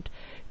important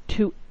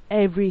to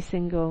every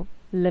single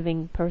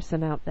living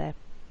person out there.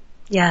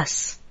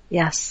 Yes.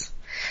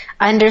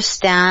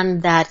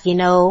 Understand that,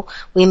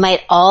 we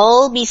might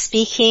all be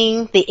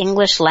speaking the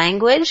English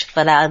language,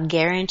 but I'll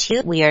guarantee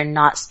you we are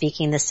not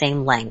speaking the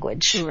same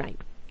language. Right,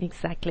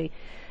 exactly.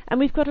 And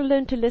we've got to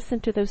learn to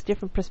listen to those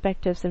different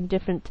perspectives and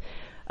different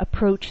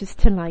approaches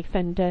to life.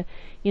 And,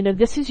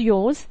 this is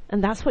yours,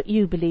 and that's what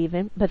you believe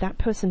in, but that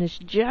person is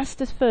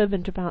just as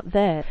fervent about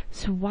theirs.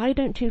 So why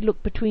don't you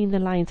look between the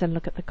lines and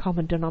look at the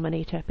common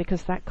denominator?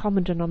 Because that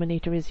common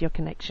denominator is your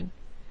connection.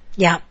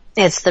 Yeah,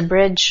 it's the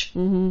bridge.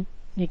 Mm-hmm.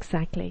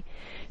 Exactly.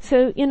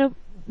 So,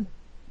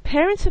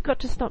 parents have got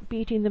to stop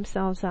beating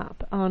themselves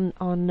up on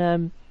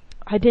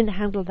I didn't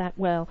handle that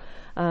well,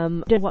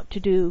 didn't know what to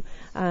do,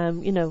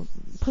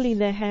 pulling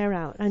their hair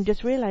out, and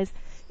just realize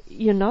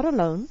you're not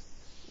alone.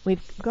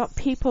 We've got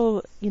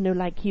people,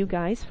 like you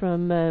guys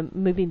from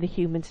Moving the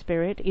Human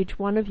Spirit. Each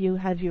one of you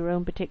have your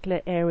own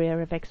particular area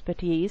of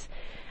expertise,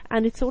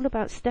 and it's all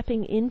about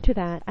stepping into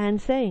that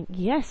and saying,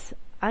 yes,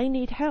 I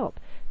need help.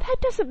 That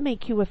doesn't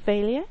make you a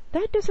failure.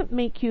 That doesn't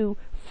make you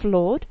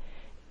flawed.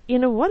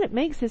 What it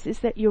makes is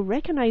that you're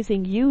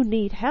recognizing you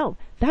need help.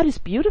 That is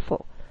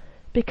beautiful,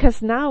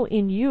 because now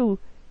in you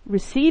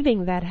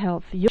receiving that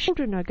help, your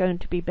children are going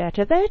to be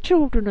better. Their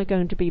children are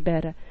going to be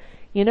better.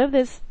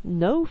 There's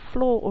no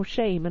flaw or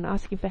shame in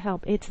asking for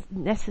help. It's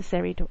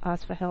necessary to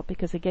ask for help,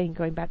 because again,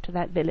 going back to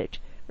that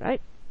village,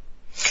 right?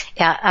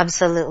 Yeah,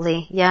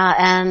 absolutely. Yeah.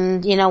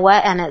 And you know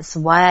what? And it's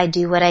why I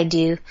do what I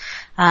do.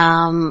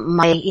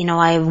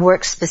 I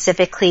work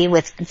specifically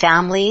with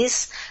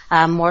families,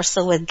 more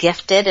so with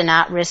gifted and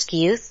at-risk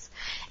youth.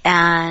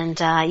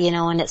 And,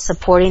 and it's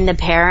supporting the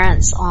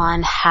parents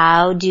on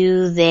how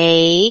do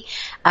they,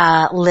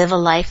 live a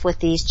life with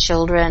these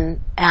children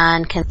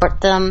and can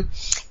support them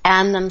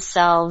and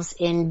themselves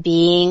in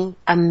being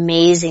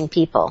amazing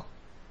people.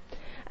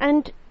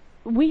 And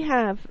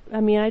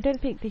I don't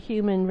think the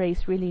human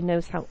race really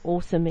knows how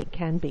awesome it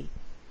can be.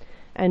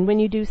 And when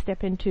you do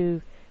step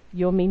into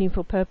your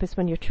meaningful purpose,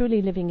 when you're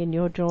truly living in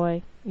your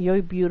joy,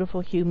 your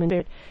beautiful human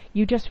spirit,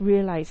 you just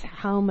realize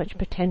how much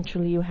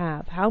potential you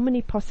have, how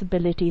many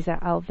possibilities are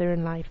out there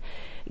in life,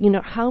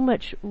 how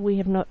much we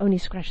have not only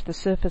scratched the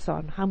surface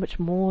on, how much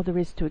more there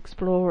is to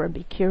explore and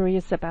be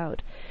curious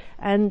about.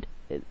 And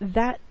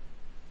that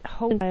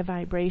whole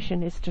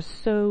vibration is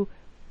just so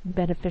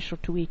beneficial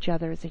to each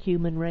other as a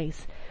human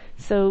race.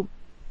 So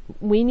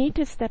we need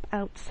to step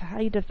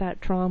outside of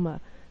that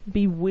trauma,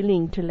 be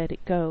willing to let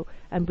it go,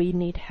 and we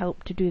need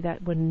help to do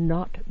that. We're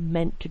not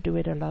meant to do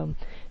it alone.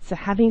 So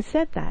having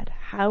said that,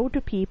 how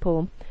do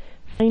people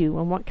find you,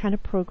 and what kind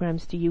of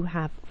programs do you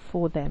have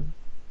for them?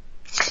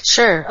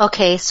 Sure.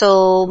 Okay.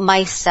 So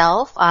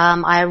myself,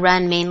 I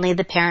run mainly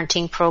the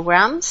parenting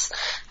programs,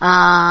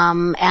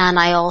 and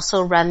I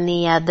also run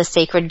the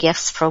Sacred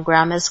Gifts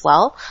program as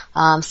well.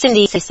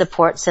 Cindy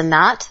supports in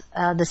that,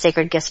 the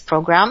Sacred Gifts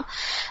program.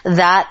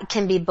 That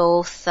can be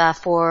both,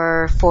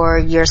 for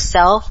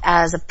yourself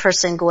as a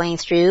person going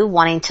through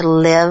wanting to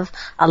live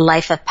a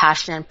life of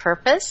passion and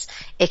purpose.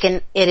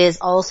 It is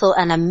also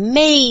an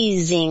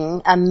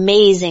amazing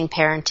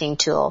parenting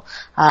tool.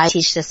 I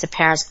teach this to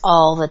parents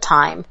all the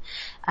time.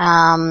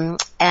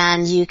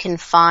 And you can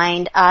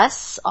find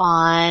us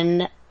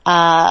on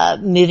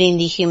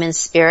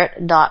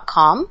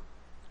movingthehumanspirit.com.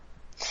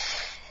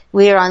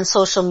 We are on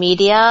social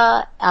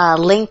media,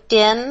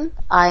 LinkedIn,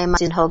 I'm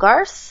Susan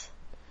Hogarth,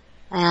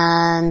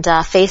 and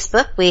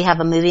Facebook. We have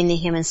a Moving the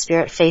Human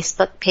Spirit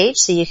Facebook page,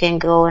 so you can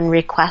go and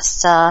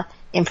request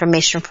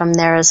information from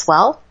there as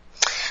well.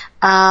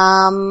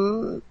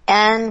 And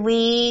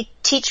we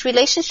teach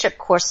relationship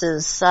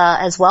courses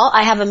as well.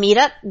 I have a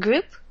meetup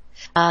group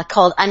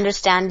called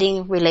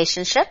Understanding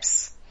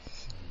Relationships.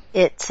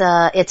 It's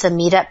a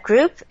meetup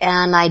group,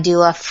 and I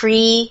do a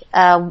free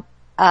coffee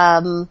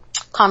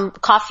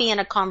and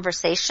a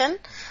conversation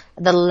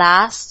the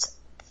last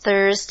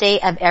Thursday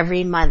of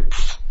every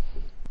month.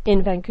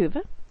 In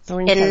Vancouver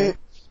or in Surrey?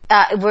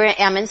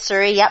 I'm in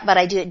Surrey, yep, but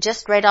I do it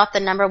just right off the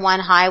number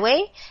 1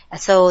 highway,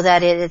 so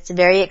that it's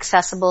very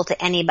accessible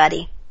to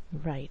anybody.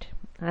 Right.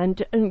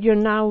 And you're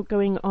now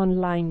going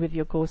online with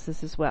your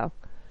courses as well.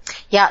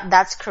 Yeah,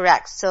 that's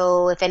correct.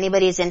 So if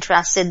anybody's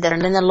interested that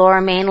are in the Lower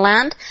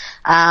Mainland,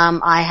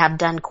 I have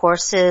done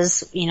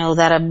courses,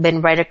 that have been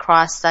right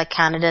across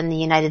Canada and the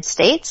United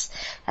States.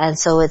 And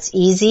so it's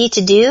easy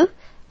to do.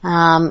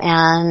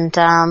 And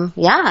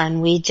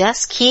we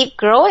just keep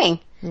growing.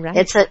 Right.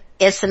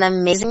 It's an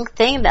amazing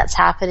thing that's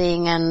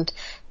happening, and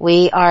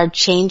we are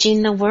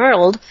changing the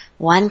world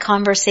one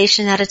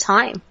conversation at a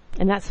time.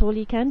 And that's all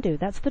you can do.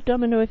 That's the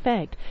domino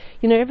effect.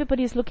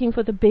 Everybody's looking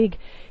for the big,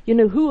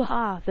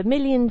 hoo-ha, the 1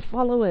 million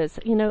followers.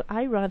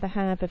 I rather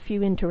have a few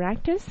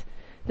interactors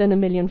than 1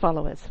 million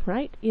followers,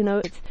 right?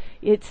 It's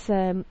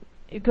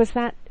because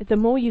the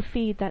more you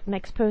feed that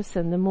next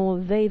person, the more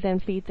they then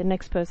feed the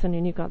next person,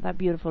 and you've got that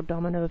beautiful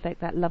domino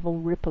effect, that level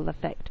ripple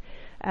effect.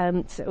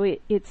 So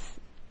it's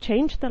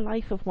changed the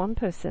life of one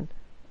person,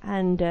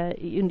 and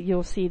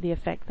you'll see the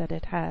effect that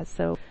it has.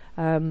 So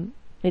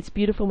it's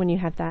beautiful when you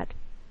have that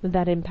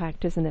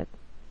impact, isn't it?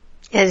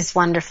 It is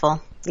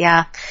wonderful.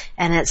 Yeah.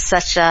 And it's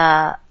such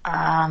a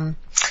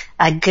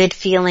good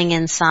feeling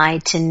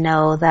inside to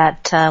know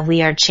that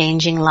we are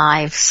changing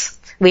lives.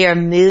 We are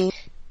moving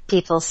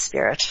people's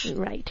spirit.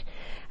 Right.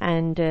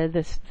 And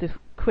the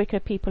quicker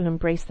people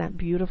embrace that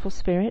beautiful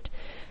spirit,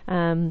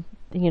 their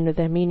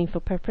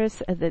meaningful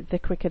purpose, the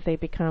quicker they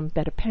become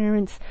better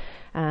parents.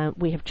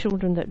 We have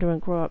children that don't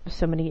grow up with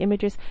so many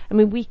images.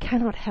 We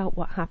cannot help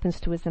what happens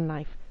to us in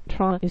life.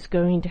 Trauma is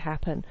going to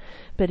happen.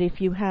 But if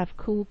you have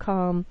cool,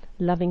 calm,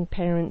 loving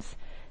parents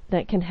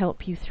that can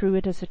help you through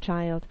it as a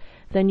child,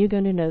 then you're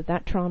going to know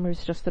that trauma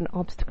is just an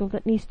obstacle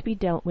that needs to be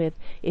dealt with.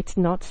 It's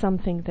not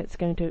something that's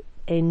going to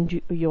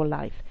end your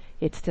life.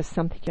 It's just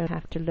something you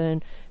have to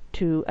learn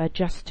to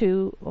adjust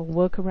to or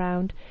work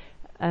around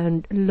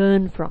and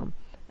learn from.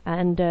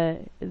 And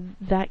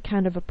that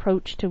kind of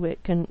approach to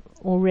it can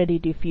already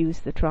diffuse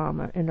the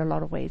trauma in a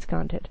lot of ways,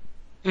 can't it?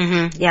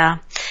 Mm-hmm. Yeah.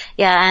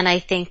 Yeah, and I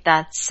think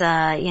that's,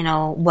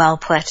 well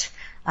put.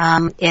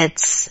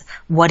 It's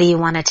what do you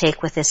want to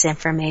take with this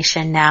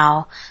information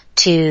now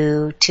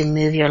to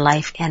move your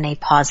life in a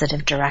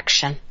positive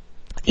direction,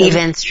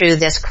 even through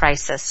this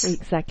crisis.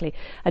 Exactly.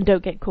 And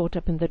don't get caught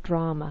up in the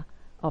drama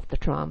of the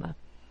trauma.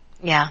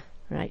 Yeah.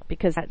 Right,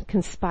 because that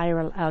can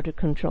spiral out of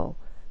control.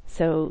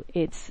 So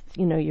it's,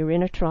 you're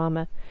in a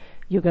trauma,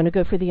 you're going to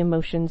go through the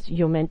emotions,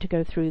 you're meant to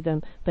go through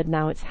them, but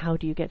now it's how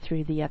do you get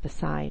through the other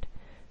side?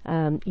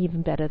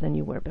 even better than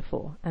you were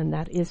before. And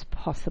that is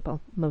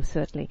possible, most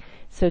certainly.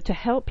 So to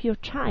help your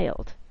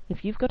child,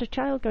 if you've got a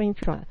child going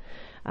through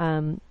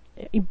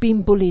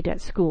being bullied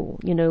at school,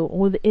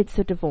 or it's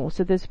a divorce,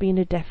 or there's been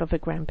a death of a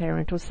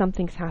grandparent, or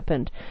something's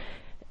happened,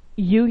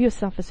 you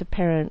yourself as a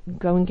parent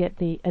go and get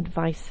the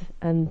advice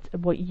and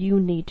what you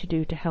need to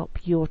do to help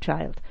your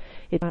child.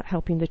 It's about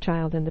helping the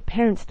child and the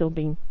parent still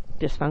being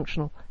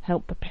dysfunctional.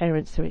 Help the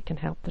parent so it can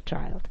help the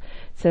child.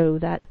 So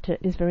that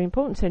is very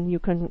important. And you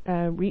can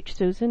reach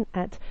Susan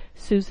at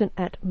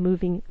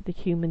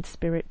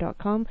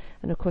movingthehumanspirit.com.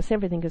 And of course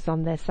everything is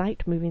on their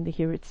site,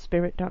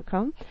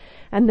 movingthehumanspirit.com.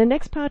 And the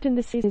next part in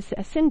the season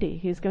is Cindy,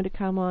 who's going to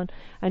come on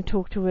and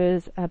talk to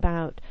us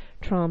about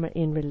trauma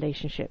in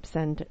relationships.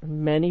 And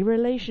many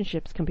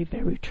relationships can be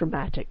very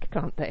traumatic,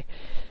 can't they?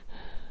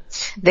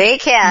 They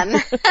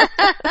can.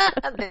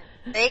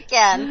 They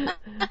can.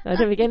 I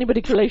don't think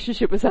anybody's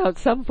relationship without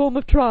some form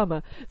of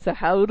trauma. So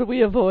how do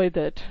we avoid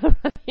that?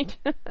 Right?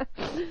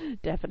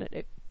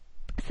 Definitely.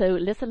 So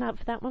listen out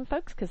for that one,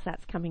 folks, because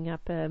that's coming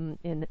up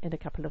in a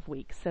couple of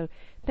weeks. So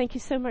thank you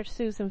so much,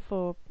 Susan,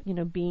 for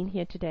being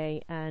here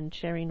today and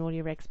sharing all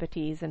your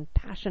expertise and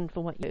passion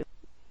for what you do.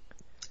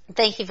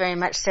 Thank you very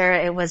much,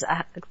 Sarah. It was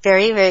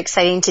very, very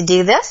exciting to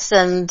do this,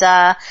 and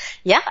I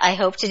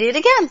hope to do it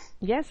again.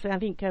 Yes, I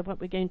think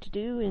what we're going to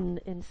do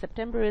in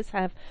September is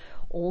have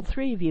all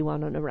three of you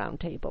on a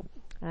round table.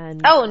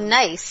 And,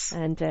 nice.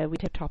 And we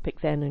take a topic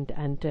then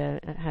and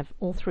have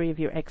all three of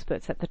your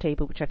experts at the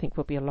table, which I think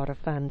will be a lot of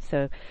fun.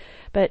 So,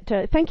 but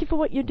thank you for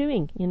what you're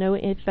doing.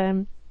 If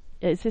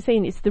as you're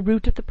saying, it's the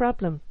root of the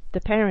problem, the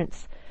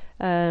parents.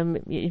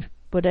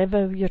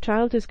 Whatever your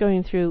child is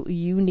going through,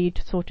 you need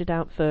to sort it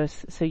out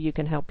first so you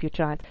can help your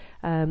child.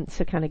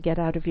 So kind of get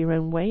out of your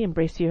own way,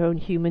 embrace your own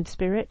human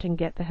spirit, and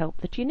get the help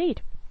that you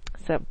need.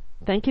 So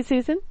thank you,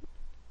 Susan.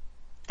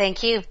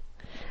 Thank you.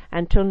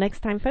 Until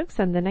next time, folks,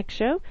 on the next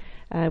show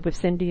with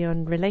Cindy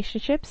on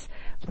relationships.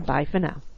 Bye for now.